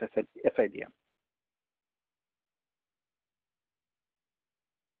at SIDM.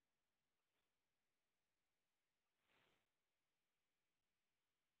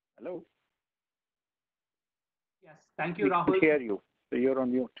 Hello? Yes, thank you, We Rahul. can't hear you, so you're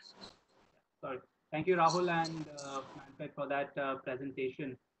on mute. Sorry. Thank you, Rahul and Manfred, for that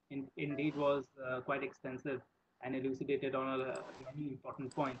presentation. Indeed was quite extensive and elucidated on many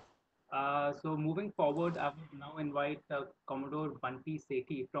important points. So moving forward, I would now invite Commodore Bunty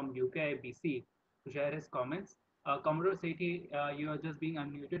Sethi from UKIBC to share his comments. Commodore Sethi, you are just being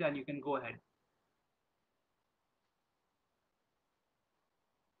unmuted and you can go ahead.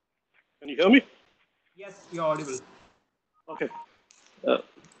 Can you hear me? Yes, you're audible. Okay.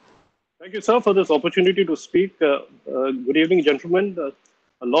 Thank you, sir, for this opportunity to speak. Good evening, gentlemen.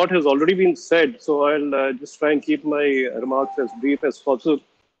 A lot has already been said, so I'll just try and keep my remarks as brief as possible.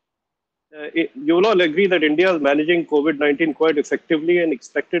 You will all agree that India is managing COVID-19 quite effectively and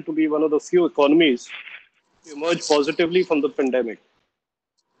expected to be one of the few economies to emerge positively from the pandemic.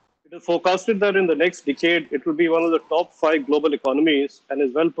 It is forecasted that in the next decade, it will be one of the top 5 global economies and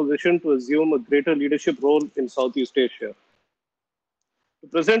is well positioned to assume a greater leadership role in Southeast Asia. To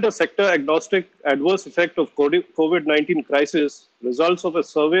present a sector-agnostic adverse effect of COVID-19 crisis, results of a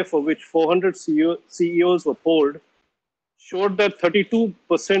survey for which 400 CEOs were polled showed that 32%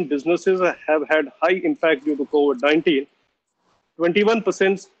 businesses have had high impact due to COVID-19,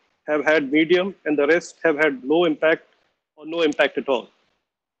 21% have had medium, and the rest have had low impact or no impact at all.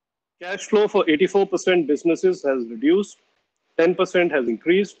 Cash flow for 84% businesses has reduced, 10% has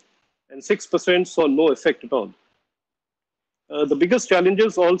increased, and 6% saw no effect at all. The biggest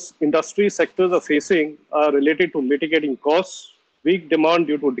challenges all industry sectors are facing are related to mitigating costs, weak demand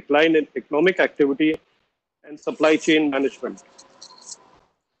due to decline in economic activity, and supply chain management.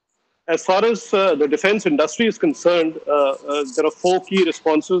 As far as the defense industry is concerned, there are 4 key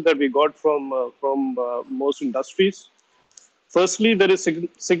responses that we got from most industries. Firstly, there is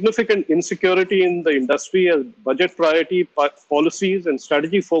significant insecurity in the industry as budget priority, policies, and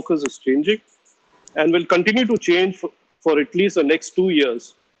strategy focus is changing and will continue to change for at least the next 2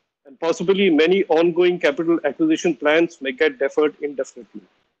 years. And possibly many ongoing capital acquisition plans may get deferred indefinitely.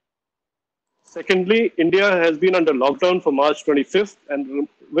 Secondly, India has been under lockdown for March 25th and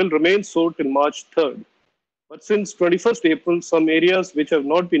will remain so till March 3rd. But since 21st April, some areas which have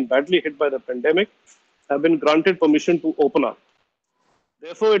not been badly hit by the pandemic have been granted permission to open up.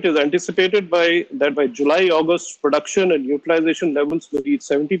 Therefore, it is anticipated that by July, August, production and utilization levels will reach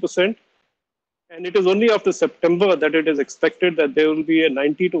 70%. And it is only after September that it is expected that there will be a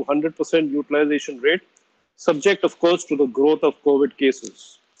 90 to 100% utilization rate, subject, of course, to the growth of COVID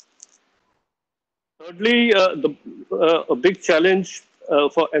cases. Thirdly, a big challenge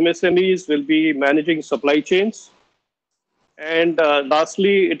for MSMEs will be managing supply chains. And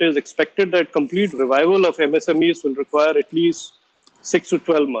lastly, it is expected that complete revival of MSMEs will require at least 6 to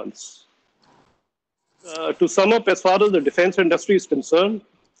 12 months. To sum up, as far as the defense industry is concerned,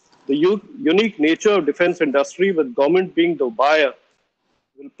 the unique nature of defense industry, with government being the buyer,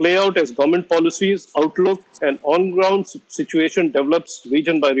 will play out as government policies, outlook, and on-ground situation develops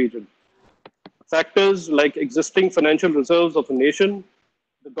region by region. Factors like existing financial reserves of a nation,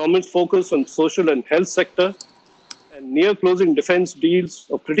 the government's focus on social and health sector, and near-closing defense deals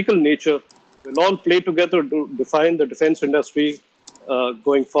of critical nature will all play together to define the defense industry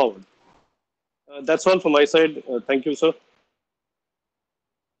going forward. That's all from my side. Thank you, sir.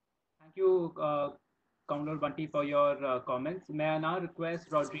 Thank you, Commodore Bunty, for your comments. May I now request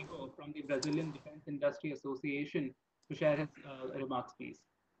Rodrigo from the Brazilian Defense Industry Association to share his remarks, please.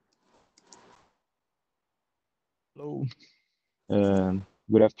 Hello.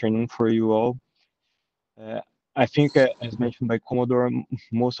 Good afternoon for you all. I think, as mentioned by Commodore,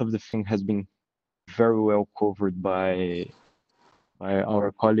 most of the thing has been very well covered by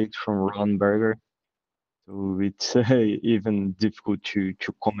our colleagues from Roland Berger. So it's even difficult to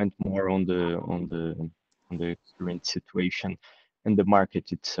comment more on the current situation and the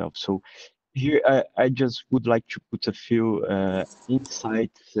market itself. So here I just would like to put a few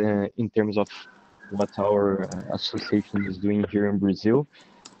insights in terms of what our association is doing here in Brazil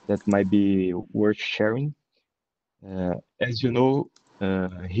that might be worth sharing. As you know,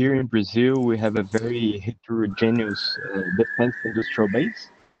 here in Brazil, we have a very heterogeneous defense industrial base.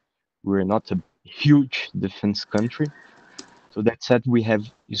 We're not a huge defense country. So that said, we have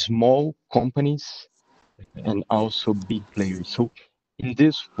small companies and also big players. So in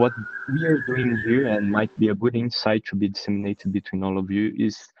this, what we are doing here, and might be a good insight to be disseminated between all of you,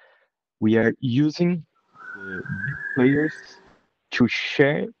 is we are using the big players to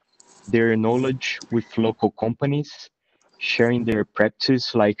share their knowledge with local companies, sharing their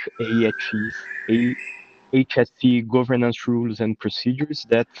practice like HSE governance rules and procedures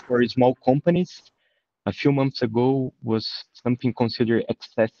that for small companies a few months ago was something considered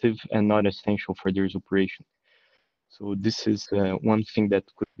excessive and not essential for their operation. So this is one thing that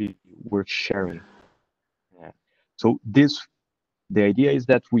could be worth sharing. So the idea is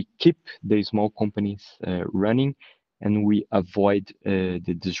that we keep the small companies running and we avoid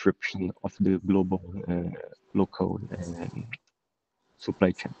the disruption of the global local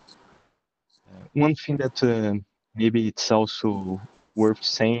supply chain. One thing that maybe it's also worth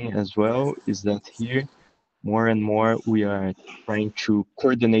saying as well is that here more and more we are trying to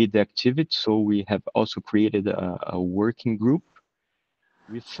coordinate the activity. So we have also created a working group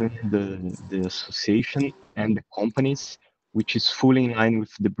within the association and the companies, which is fully in line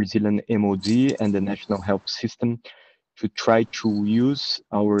with the Brazilian MOD and the National Health System, to try to use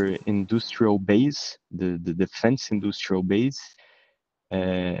our industrial base, the defense industrial base,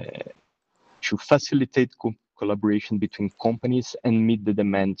 to facilitate collaboration between companies and meet the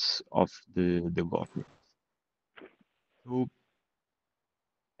demands of the government. So,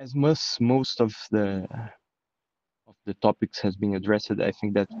 as most of the topics has been addressed, I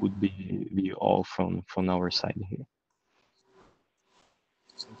think that would be all from our side here.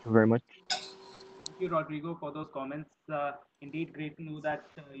 Thank you very much. Thank you, Rodrigo, for those comments. Indeed, great to know that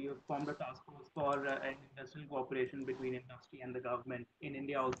you've formed a task force for an industrial cooperation between industry and the government in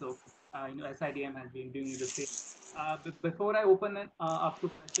India also. SIDM has been doing the same. Before I open it up to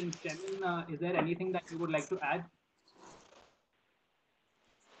questions, Chairman, is there anything that you would like to add?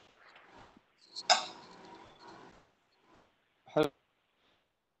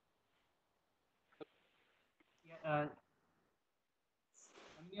 Yeah,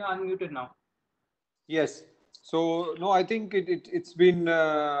 you're unmuted now. Yes. So no, I think it's been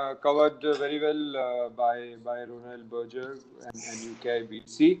covered very well by Roland Berger and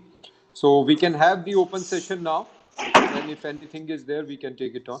UKIBC. So we can have the open session now, and if anything is there, we can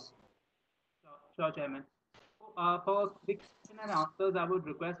take it on. Sure, Chairman. For quick question and answers, I would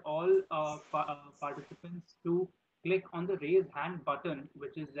request all participants to click on the raise hand button,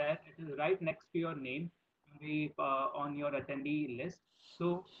 which is there. It is right next to your name on your attendee list.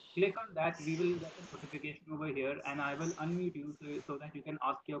 So click on that. We will get a notification over here, and I will unmute you so that you can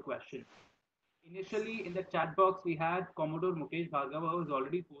ask your question. Initially, in the chat box, we had Commodore Mukesh Bhargava, who has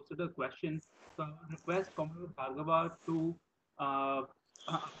already posted a question. So I would request Commodore Bhargava to ask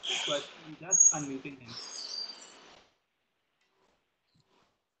his question, just unmuting him.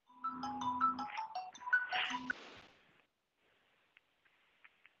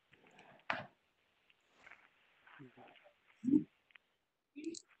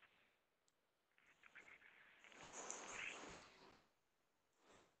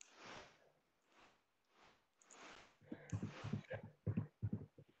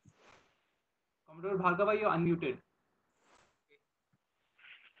 Commodore Bhargava, you're unmuted.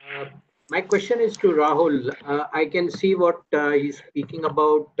 My question is to Rahul. I can see what he's speaking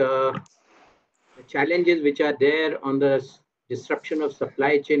about, the challenges which are there on the disruption of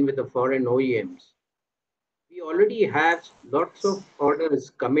supply chain with the foreign OEMs. We already have lots of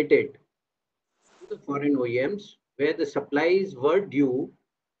orders committed to the foreign OEMs where the supplies were due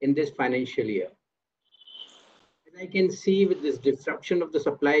in this financial year. And I can see with this disruption of the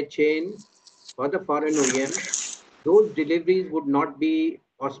supply chain for the foreign OEMs, those deliveries would not be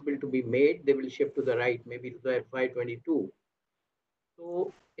possible to be made. They will shift to the right, maybe to the FY22.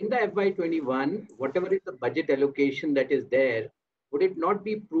 So in the FY21, whatever is the budget allocation that is there, would it not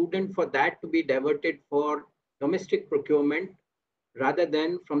be prudent for that to be diverted for domestic procurement rather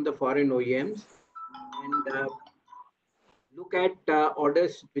than from the foreign OEMs, and look at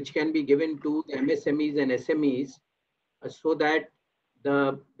orders which can be given to the MSMEs and SMEs so that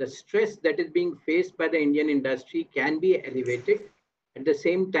the stress that is being faced by the Indian industry can be elevated. At the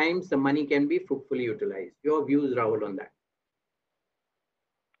same time, the money can be fruitfully utilized. Your views, Rahul, on that?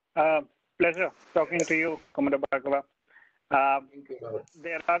 Pleasure talking to you, Commodore Bhargava. Thank you, Rahul.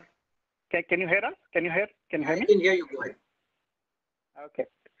 There are. Can you hear us? Can you hear me? I can hear you. Go ahead. Okay.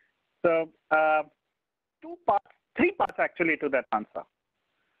 So three parts actually to that answer.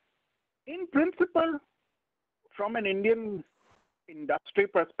 In principle, from an Indian industry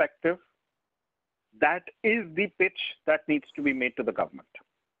perspective, that is the pitch that needs to be made to the government.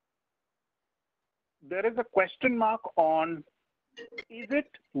 There is a question mark on, is it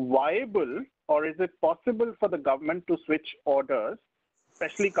viable or is it possible for the government to switch orders,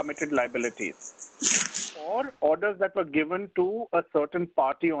 especially committed liabilities, or orders that were given to a certain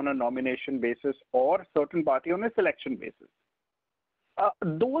party on a nomination basis or certain party on a selection basis?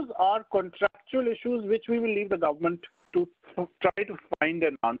 Those are contractual issues which we will leave the government to try to find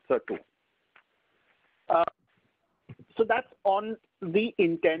an answer to. So that's on the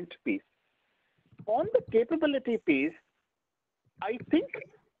intent piece. On the capability piece, I think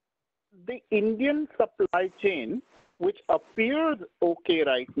the Indian supply chain, which appears okay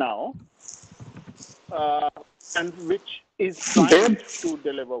right now, and which is trying to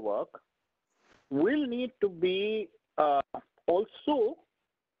deliver work, will need to be also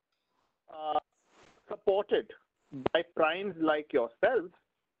supported by primes like yourselves,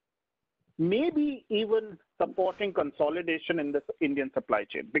 maybe even supporting consolidation in the Indian supply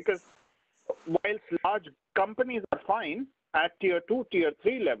chain. Because whilst large companies are fine at tier 2, tier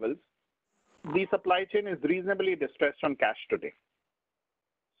 3 levels, the supply chain is reasonably distressed on cash today.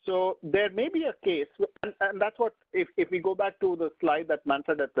 So there may be a case, and that's what, if we go back to the slide that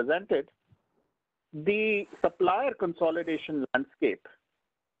Manfred had presented, the supplier consolidation landscape,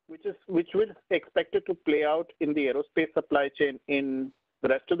 which will expected to play out in the aerospace supply chain in the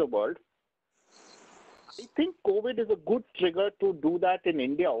rest of the world, I think COVID is a good trigger to do that in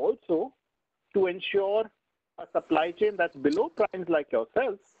India also, to ensure a supply chain that's below primes like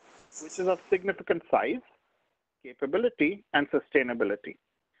yourselves, which is of significant size, capability, and sustainability.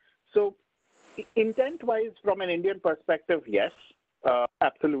 So intent-wise, from an Indian perspective, yes,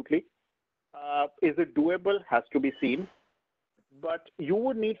 absolutely. Is it doable? Has to be seen. But you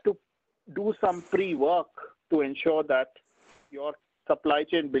would need to do some pre-work to ensure that your supply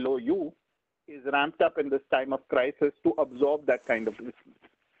chain below you is ramped up in this time of crisis to absorb that kind of risk.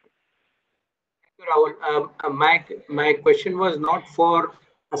 Rahul, my question was not for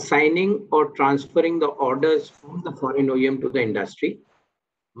assigning or transferring the orders from the foreign OEM to the industry.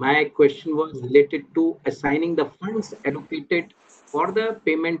 My question was related to assigning the funds allocated for the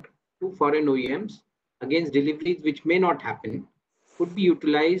payment to foreign OEMs against deliveries which may not happen, could be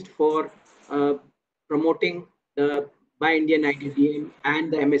utilized for promoting the Buy Indian IDDM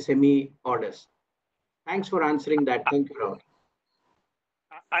and the MSME orders. Thanks for answering that. Thank you, Rahul.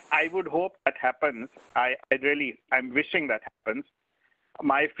 I would hope that happens. I'm wishing that happens.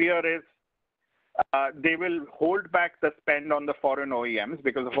 My fear is they will hold back the spend on the foreign OEMs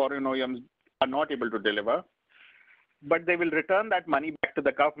because the foreign OEMs are not able to deliver, but they will return that money back to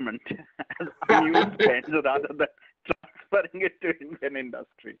the government as unused spends rather than transferring it to Indian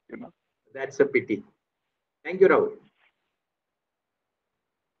industry. That's a pity. Thank you, Rahul.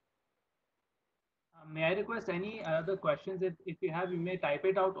 May I request any other questions? If you have, you may type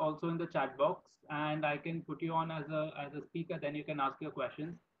it out also in the chat box, and I can put you on as a speaker. Then you can ask your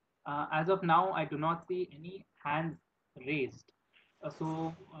questions. As of now, I do not see any hands raised.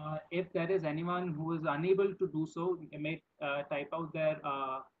 So if there is anyone who is unable to do so, they may type out their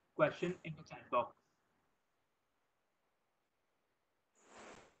question in the chat box.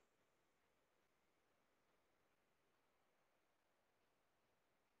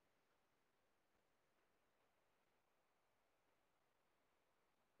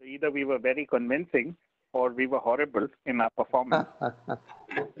 Either we were very convincing or we were horrible in our performance.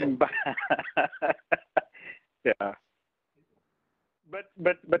 Yeah. But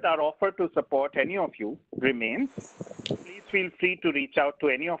our offer to support any of you remains. Please feel free to reach out to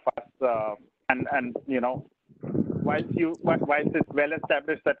any of us. And whilst it's well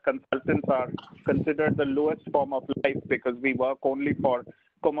established that consultants are considered the lowest form of life because we work only for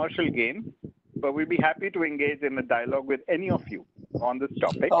commercial gain, but we'd be happy to engage in a dialogue with any of you on this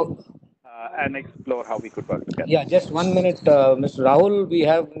topic and explore how we could work together. Yeah, just 1 minute, Mr. Rahul. We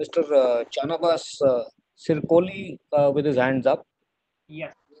have Mr. Chanabas Sirkoli with his hands up.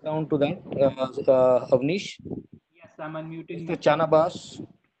 Yes. Down to that, Avnish. Yes, I'm unmuting. Mr. Chanabas.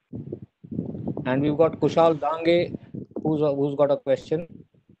 And we've got Kushal Dange, who's got a question.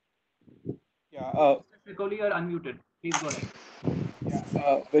 Yeah. Mr. Sirkoli, you're unmuted. Please go ahead.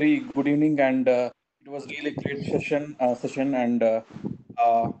 Yeah. Very good evening, and it was really great session, and the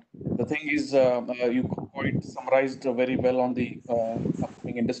thing is, you quite summarized very well on the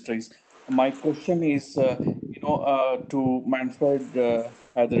upcoming industries. My question is, to Manfred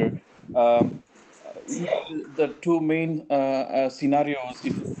Heather, the two main scenarios.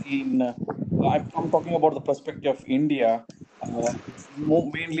 If I'm talking about the perspective of India,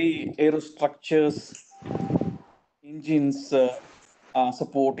 mainly aerostructures, engines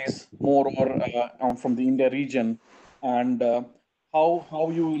support is more or from the India region, and how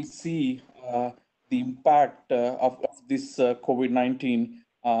you will see the impact of this COVID-19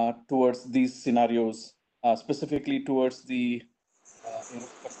 towards these scenarios, specifically towards the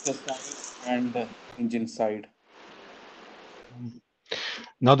aerostructure side and engine side.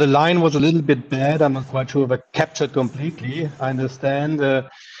 Now the line was a little bit bad. I'm not quite sure if I captured completely. I understand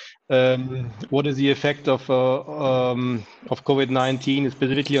what is the effect of COVID-19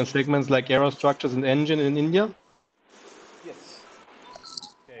 specifically on segments like aerostructures and engine in India? Yes.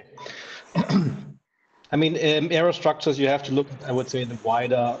 Okay. I mean, aerostructures, you have to look at, I would say, the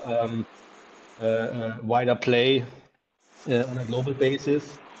wider play on a global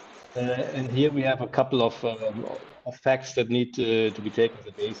basis. And here we have a couple of facts that need to be taken as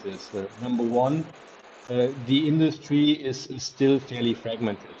a basis. Number one, the industry is still fairly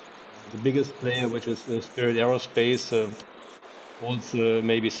fragmented. The biggest player, which is Spirit Aerospace, holds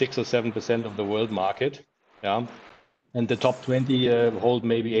maybe 6 or 7% of the world market. Yeah, and the top 20 hold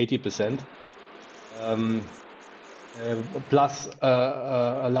maybe 80%. Plus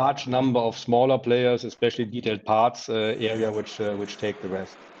a large number of smaller players, especially detailed parts area, which take the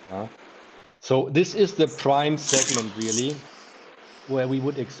rest. So this is the prime segment, really, where we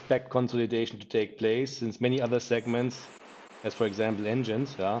would expect consolidation to take place, since many other segments, as for example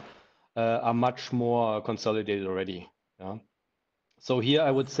engines, are much more consolidated already. So here I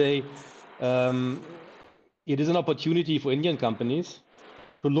would say it is an opportunity for Indian companies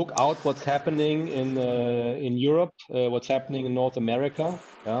to look out what's happening in Europe, what's happening in North America,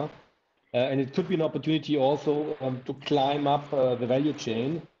 yeah, and it could be an opportunity also to climb up the value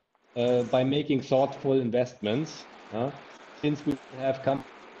chain by making thoughtful investments, since we have companies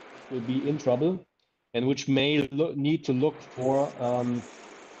will be in trouble and which may need to look for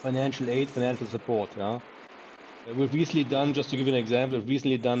financial aid, financial support. Yeah, we've recently done, just to give you an example, we've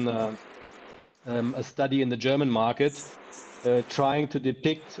recently done a study in the German market, trying to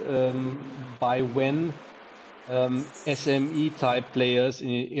depict by when SME type players in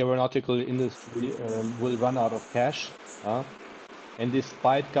the aeronautical industry will run out of cash. And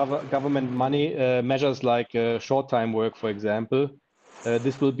despite government money measures like short time work, for example,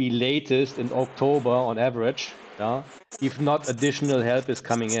 this will be latest in October on average, if not additional help is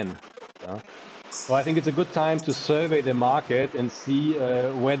coming in. So I think it's a good time to survey the market and see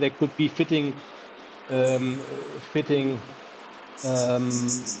where there could be fitting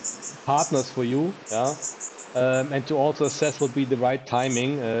partners for you, and to also assess what would be the right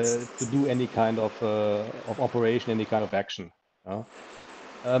timing to do any kind of operation, any kind of action.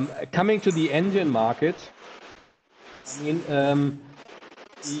 Coming to the engine market, I mean,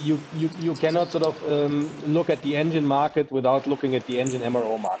 you cannot sort of look at the engine market without looking at the engine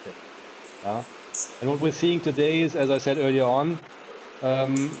MRO market. And what we're seeing today is, as I said earlier on,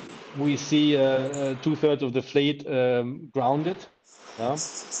 we see 2/3 of the fleet grounded,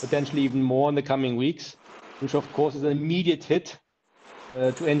 potentially even more in the coming weeks, which of course is an immediate hit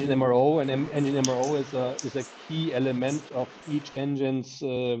to engine MRO, and engine MRO is a key element of each engine's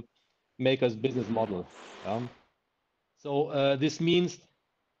maker's business model. So this means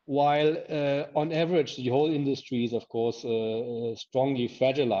while on average the whole industry is of course strongly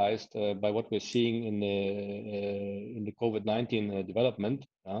fragilized by what we're seeing in the COVID-19 development,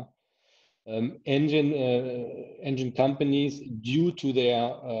 engine companies, due to their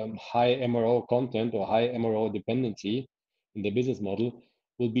high MRO content or high MRO dependency in their business model,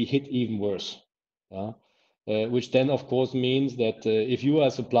 will be hit even worse. Which then of course means that if you are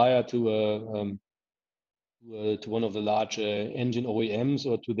a supplier to one of the large engine OEMs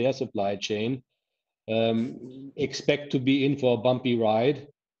or to their supply chain, expect to be in for a bumpy ride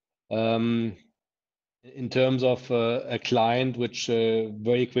in terms of a client which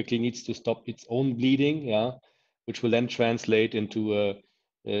very quickly needs to stop its own bleeding, which will then translate into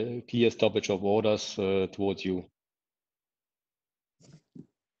a clear stoppage of orders towards you.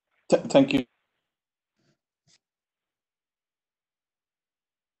 Thank you.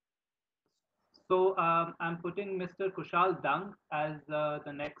 So I'm putting Mr. Kushal Dung as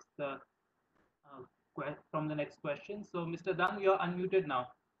the next from the next question. So Mr. Dung, you're unmuted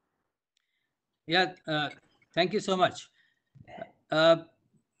now. Yeah, thank you so much.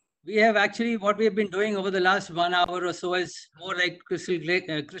 We have actually, what we have been doing over the last 1 hour or so is more like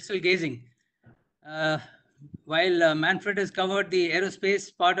crystal gazing. While Manfred has covered the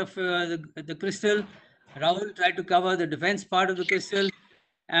aerospace part of the crystal, Rahul tried to cover the defense part of the crystal,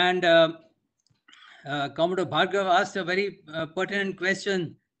 and Commodore Bhargav asked a very pertinent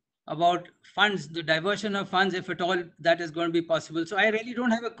question about funds, the diversion of funds, if at all that is going to be possible. So I really don't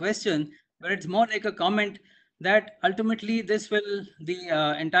have a question, but it's more like a comment that ultimately the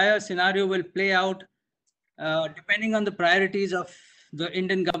entire scenario will play out depending on the priorities of the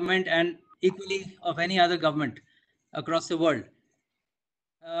Indian government and equally of any other government across the world.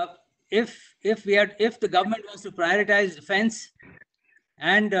 If the government was to prioritize defense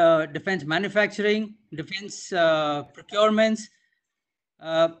and defense manufacturing, defense procurements,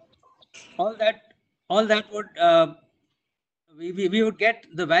 all that would we would get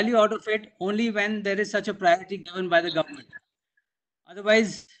the value out of it only when there is such a priority given by the government.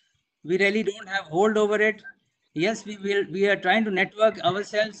 Otherwise, we really don't have hold over it. Yes, we are trying to network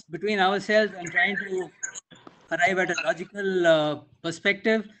ourselves between ourselves and trying to arrive at a logical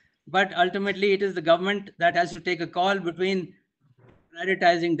perspective, but ultimately it is the government that has to take a call between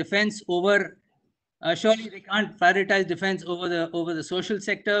prioritizing defense over. Surely they can't prioritize defense over the social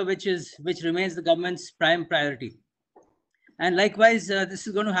sector, which remains the government's prime priority. And likewise, this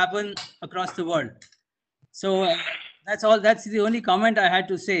is going to happen across the world. So that's all. That's the only comment I had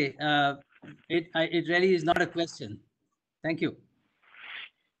to say. It really is not a question. Thank you.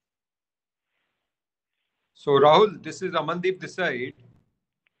 So Rahul, this is Amandeep Desai.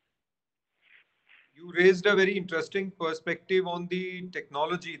 You raised a very interesting perspective on the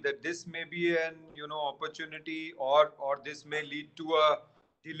technology, that this may be an opportunity or this may lead to a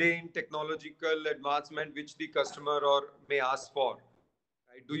delay in technological advancement which the customer or may ask for.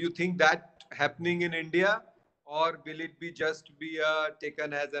 Right? Do you think that happening in India, or will it be just be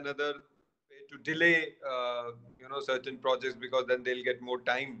taken as another to delay certain projects, because then they'll get more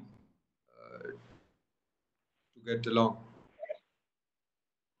time to get along.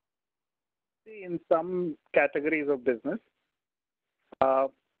 In some categories of business,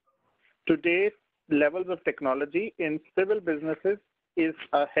 today's levels of technology in civil businesses is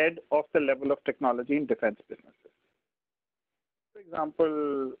ahead of the level of technology in defense businesses. For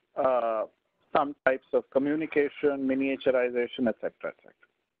example, some types of communication, miniaturization, etc., etc.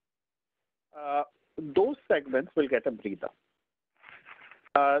 Those segments will get a breather.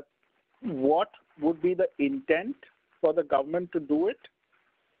 What would be the intent for the government to do it?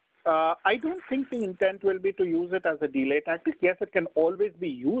 I don't think the intent will be to use it as a delay tactic. Yes, it can always be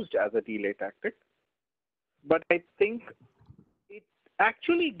used as a delay tactic, but I think it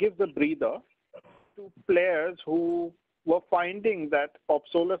actually gives a breather to players who were finding that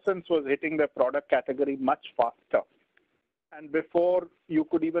obsolescence was hitting their product category much faster. And before you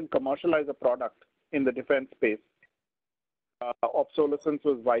could even commercialize a product in the defense space, obsolescence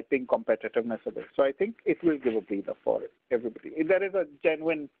was wiping competitiveness away. So I think it will give a breather for everybody. There is a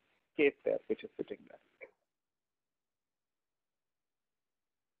genuine case there which is sitting there.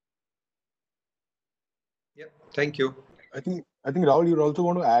 Yeah, thank you. I think Rahul, you also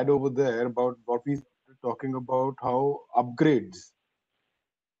want to add over there about what we started talking about, how upgrades,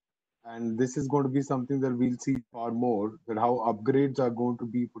 and this is going to be something that we'll see far more, that how upgrades are going to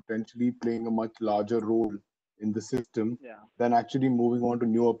be potentially playing a much larger role in the system than actually moving on to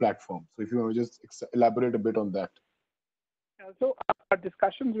newer platforms. So if you want to just elaborate a bit on that. So our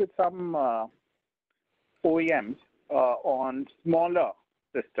discussions with some OEMs on smaller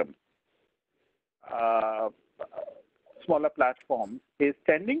systems, smaller platforms, is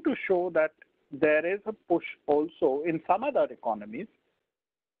tending to show that there is a push also in some other economies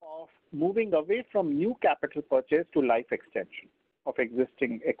of moving away from new capital purchase to life extension of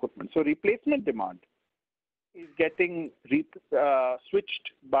existing equipment. So replacement demand is getting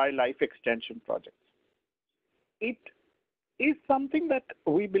switched by life extension projects. It is something that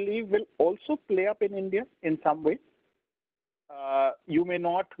we believe will also play up in India in some way. You may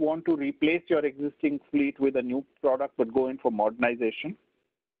not want to replace your existing fleet with a new product, but go in for modernization.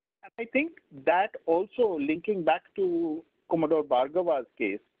 And I think that also, linking back to Commodore Bhargava's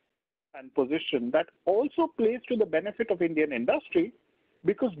case and position, that also plays to the benefit of Indian industry,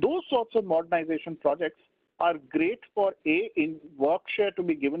 because those sorts of modernization projects are great for in work share to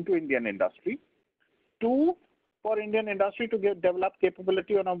be given to Indian industry, two, for Indian industry to develop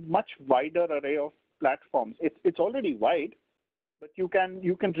capability on a much wider array of platforms. It's already wide, but you can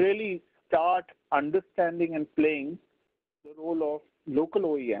really start understanding and playing the role of local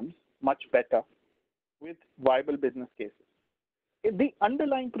OEMs much better with viable business cases. The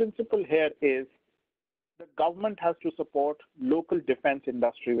underlying principle here is the government has to support local defense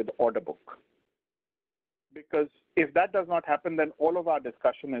industry with order book. Because if that does not happen, then all of our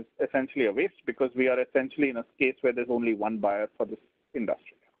discussion is essentially a waste, because we are essentially in a case where there's only one buyer for this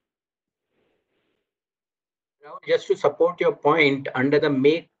industry. Just to support your point, under the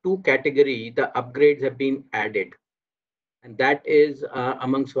Make 2 category, the upgrades have been added. And that is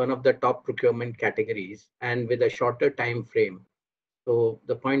amongst one of the top procurement categories and with a shorter time frame. So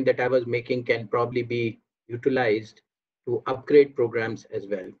the point that I was making can probably be utilized to upgrade programs as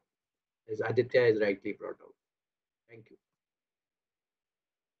well, as Aditya has rightly brought out. Thank you.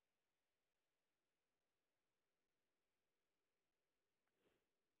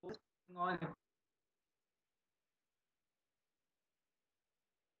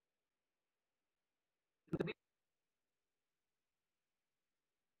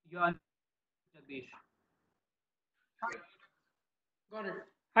 You are Jagdish. Got it.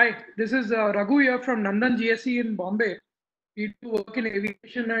 Hi, this is Raghu here from Nandan GSE in Bombay. We do work in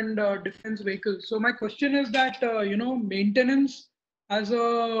aviation and defense vehicles. So my question is that, maintenance as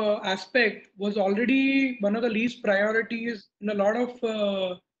a aspect was already one of the least priorities in a lot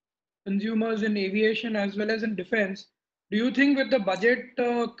of consumers in aviation as well as in defense. Do you think with the budget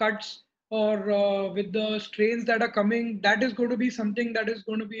cuts or with the strains that are coming, that is going to be something that is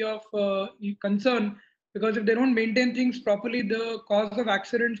going to be of concern? Because if they don't maintain things properly, the cause of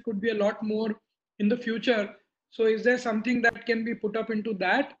accidents could be a lot more in the future. So is there something that can be put up into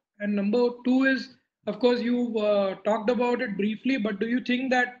that? And number two is, of course, you talked about it briefly, but do you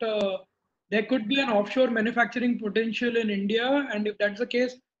think that there could be an offshore manufacturing potential in India? And if that's the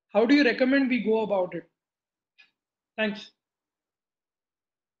case, how do you recommend we go about it? Thanks.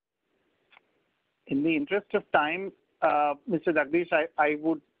 In the interest of time, Mr. Jagdish, I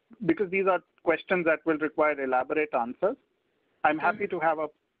would, because these are questions that will require elaborate answers, I'm happy to have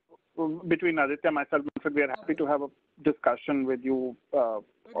between Aditya, myself, we are happy to have a discussion with you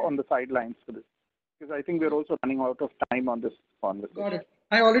on the the sidelines for this, because I think we're also running out of time on this conversation. Got it.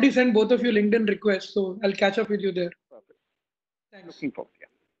 I already sent both of you LinkedIn requests, so I'll catch up with you there. Perfect. Thanks. Looking forward. Yeah.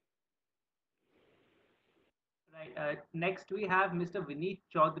 Right. Next, we have Mr. Vineet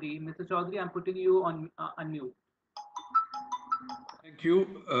Chaudhary. Mr. Chaudhary, I'm putting you on unmute. Thank you.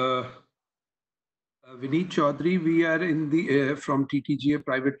 Vineet Chaudhary, we are in the from TTGA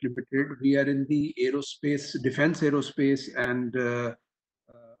Private Limited. We are in the aerospace, defense aerospace, and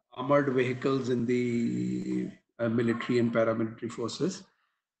armored vehicles in the military and paramilitary forces.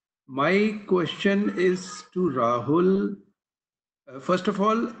 My question is to Rahul. First of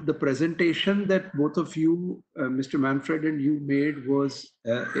all, the presentation that both of you, Mr. Manfred and you made was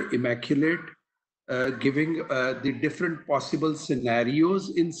immaculate, giving the different possible scenarios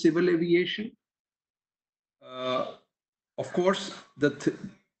in civil aviation. Of course,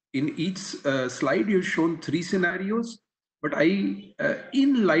 in each slide you've shown 3 scenarios, but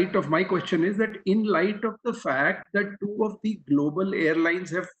in light of my question is that in light of the fact that 2 of the global airlines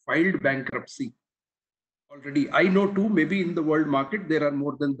have filed bankruptcy already, I know 2, maybe in the world market there are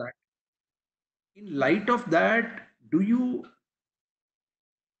more than that. In light of that, do you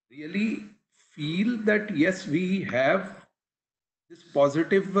really feel that yes, we have this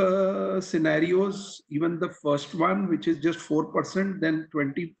positive scenarios, even the first one, which is just 4%, then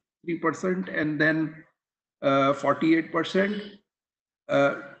 23%, and then 48%,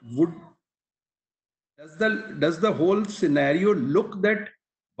 does the whole scenario look that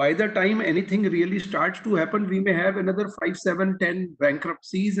by the time anything really starts to happen, we may have another 5, 7, 10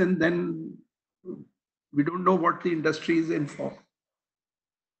 bankruptcies, and then we don't know what the industry is in for?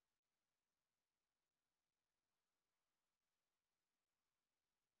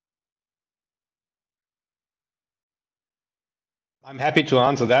 I'm happy to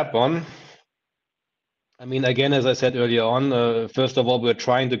answer that one. I mean, again, as I said earlier on, first of all, we're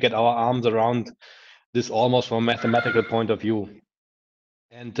trying to get our arms around this almost from a mathematical point of view.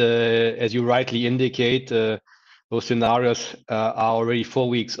 And as you rightly indicate, those scenarios are already 4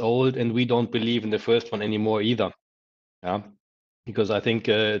 weeks old, and we don't believe in the first one anymore either. Yeah, because I think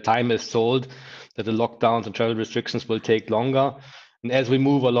time is told that the lockdowns and travel restrictions will take longer. And as we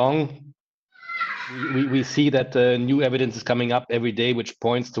move along, we see that new evidence is coming up every day, which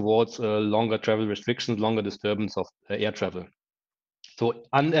points towards longer travel restrictions, longer disturbance of air travel. So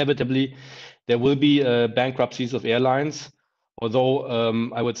inevitably, there will be bankruptcies of airlines,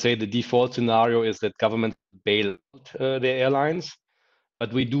 although I would say the default scenario is that governments bail out their airlines.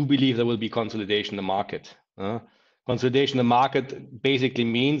 But we do believe there will be consolidation in the market. Consolidation in the market basically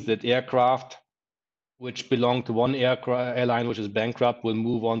means that aircraft which belong to one airline which is bankrupt will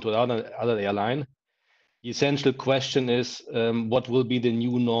move on to another airline. The essential question is what will be the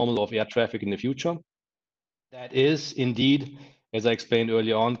new normal of air traffic in the future? That is indeed, as I explained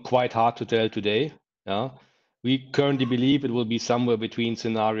earlier on, quite hard to tell today. Yeah? We currently believe it will be somewhere between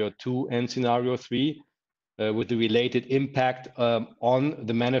scenario 2 and scenario 3 with the related impact on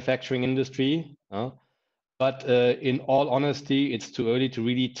the manufacturing industry. But in all honesty, it's too early to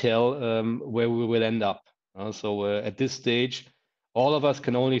really tell where we will end up. So at this stage, all of us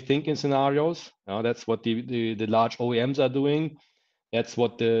can only think in scenarios. That's what the large OEMs are doing. That's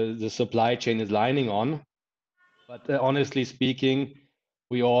what the supply chain is lining on. But honestly speaking,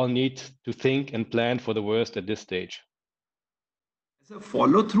 we all need to think and plan for the worst at this stage. As a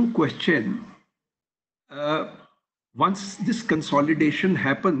follow-through question, once this consolidation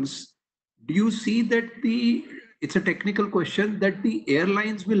happens, do you see that it's a technical question, that the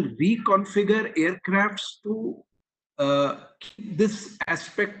airlines will reconfigure aircrafts to keep this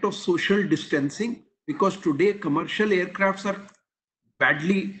aspect of social distancing? Because today commercial aircrafts are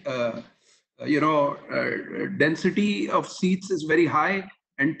badly, density of seats is very high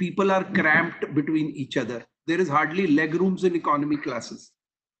and people are cramped between each other. There is hardly leg rooms in economy classes.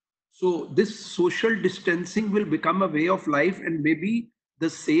 So this social distancing will become a way of life, and maybe the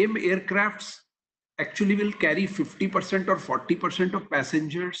same aircrafts actually will carry 50% or 40% of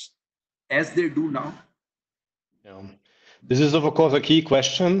passengers as they do now. Yeah. This is of course a key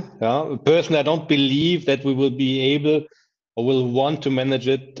question. Yeah. Personally, I don't believe that we will be able or will want to manage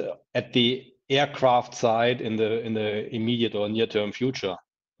it at the aircraft side in the immediate or near-term future.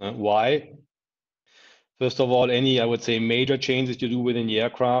 Why? First of all, I would say, major changes you do within the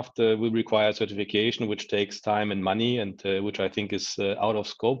aircraft will require certification, which takes time and money, and which I think is out of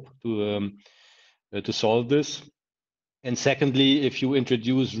scope to solve this. And secondly, if you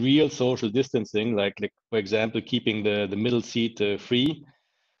introduce real social distancing, like for example, keeping the middle seat free,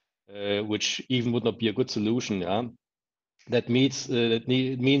 which even would not be a good solution, yeah, that means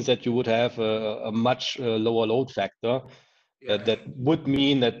that you would have a much lower load factor, That would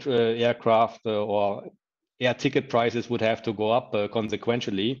mean that aircraft or air ticket prices would have to go up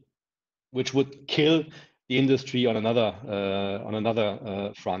consequentially, which would kill the industry on another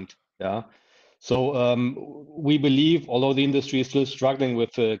front. Yeah. So we believe, although the industry is still struggling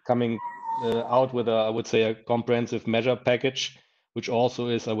with coming out with I would say, a comprehensive measure package, which also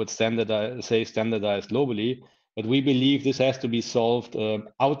is, I would standardized globally. But we believe this has to be solved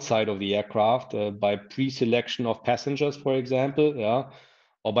outside of the aircraft by pre-selection of passengers, for example, yeah,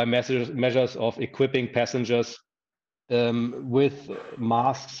 or by measures of equipping passengers with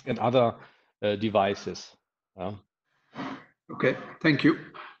masks and other devices. Yeah. Okay, thank you.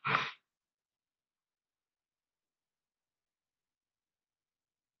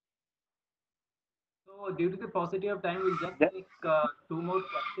 So due to the paucity of time, we'll just take two more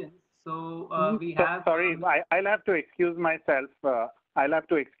questions. So we have. Sorry, I'll have to excuse myself.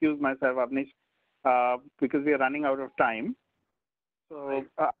 Avnish, because we are running out of time. So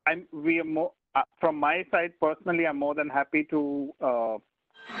from my side personally, I'm more than happy to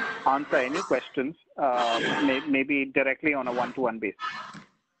answer any questions, maybe directly on a one-to-one basis.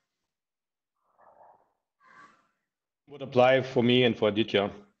 Would apply for me and for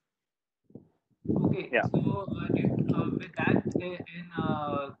Aditya. Okay, yeah. So with that in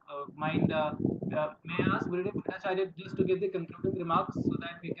mind, may I ask Gurudev Bhattacharya just to give the concluding remarks so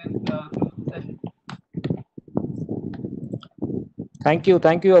that we can close the session? Thank you,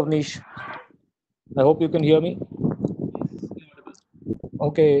 Avnish. I hope you can hear me.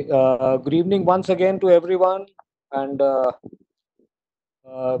 Okay, good evening once again to everyone, and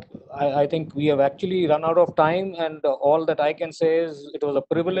I think we have actually run out of time, and all that I can say is it was a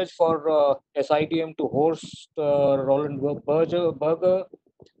privilege for SIDM to host Roland Berger,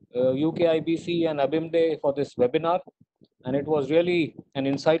 UKIBC and ABIMDE for this webinar, and it was really an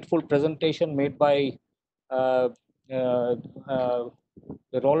insightful presentation made by the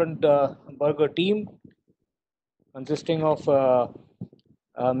Roland Berger team, consisting of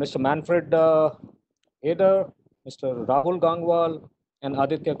Mr. Manfred Heder, Mr. Rahul Gangwal, and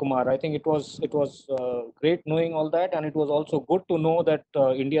Aditya Kumar. I think it was great knowing all that, and it was also good to know that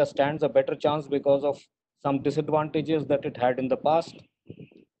India stands a better chance because of some disadvantages that it had in the past.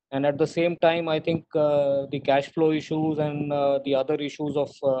 And at the same time, I think the cash flow issues and the other issues of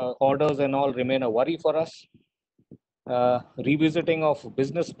orders and all remain a worry for us. Revisiting of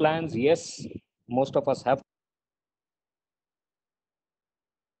business plans, yes, most of us have.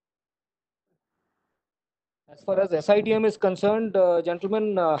 As far as SIDM is concerned,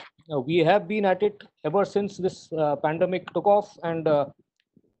 gentlemen, we have been at it ever since this pandemic took off, and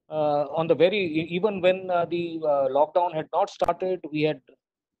on the even when the lockdown had not started, we had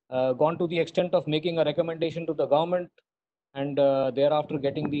gone to the extent of making a recommendation to the government, and thereafter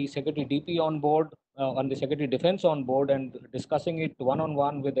getting the Secretary DP on board, and the Secretary Defense on board, and discussing it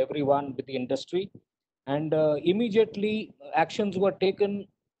one-on-one with everyone, with the industry. And immediately actions were taken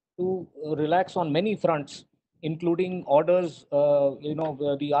to relax on many fronts, including orders,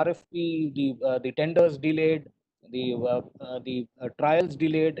 the RFP, the tenders delayed, the trials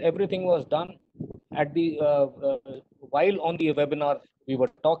delayed. Everything was done at the while on the webinar we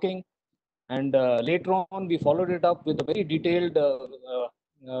were talking, and later on we followed it up with a very detailed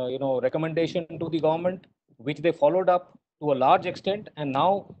recommendation to the government, which they followed up to a large extent, and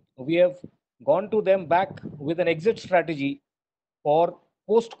now we have gone to them back with an exit strategy for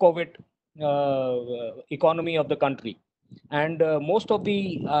post-COVID economy of the country. And most of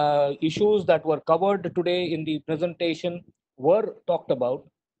the issues that were covered today in the presentation were talked about,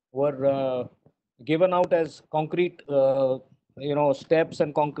 were given out as concrete steps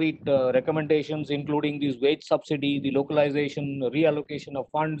and concrete recommendations, including these wage subsidy, the localization, reallocation of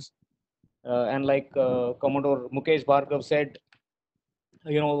funds, and like Commodore Mukesh Bhargav said,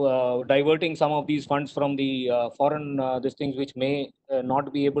 diverting some of these funds from the foreign these things which may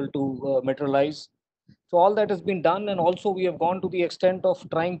not be able to materialize. So all that has been done, and also we have gone to the extent of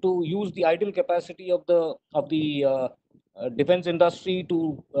trying to use the idle capacity of the defense industry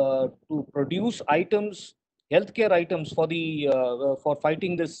to produce items, healthcare items for the for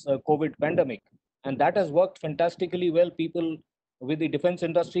fighting this COVID pandemic, and that has worked fantastically well. People with the defense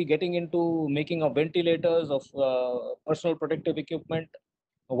industry getting into making of ventilators, of personal protective equipment,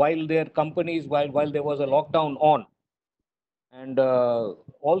 while their companies, while there was a lockdown on. And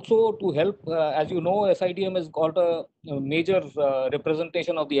also to help, as you know, SIDM has got a major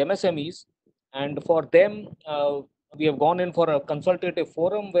representation of the MSMEs, and for them, we have gone in for a consultative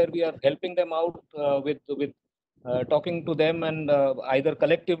forum where we are helping them out with talking to them, and either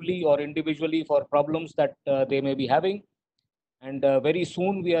collectively or individually for problems that they may be having. And very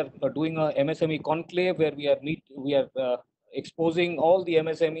soon we are doing a MSME conclave where we are exposing all the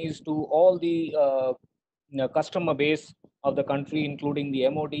MSMEs to all the customer base of the country, including the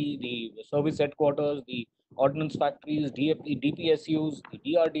MOD, the service headquarters, the ordnance factories, DPSUs, the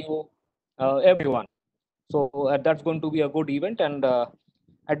DRDO, everyone. So that's going to be a good event. And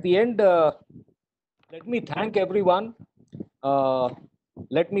at the end, let me thank everyone.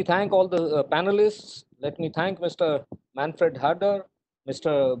 Let me thank all the panelists. Let me thank Mr. Manfred Harder,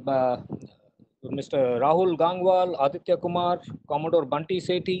 Mr. Rahul Gangwal, Aditya Kumar, Commodore Bunty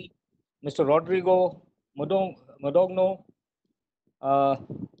Sethi, Mr. Rodrigo Modogno,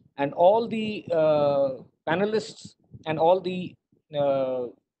 and all the panelists and all the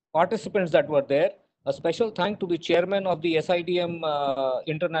participants that were there. A special thank to the chairman of the SIDM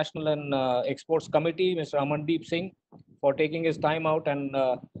International and Exports Committee, Mr. Amandeep Singh, for taking his time out and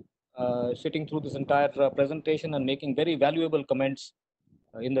sitting through this entire presentation and making very valuable comments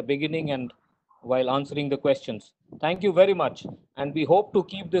in the beginning and while answering the questions. Thank you very much. And we hope to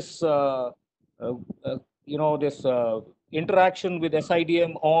keep this, this interaction with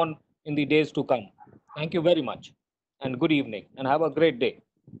SIDM on in the days to come. Thank you very much. And good evening. And have a great day.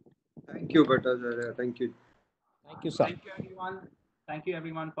 Thank you, Bhattacharya. Thank you. Thank you, sir. Thank you, everyone. Thank you,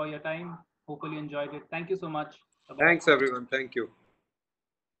 everyone, for your time. Hopefully, you enjoyed it. Thank you so much. Bye-bye. Thanks, everyone. Thank you.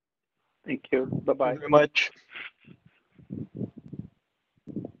 Thank you. Bye-bye. Thank you very much.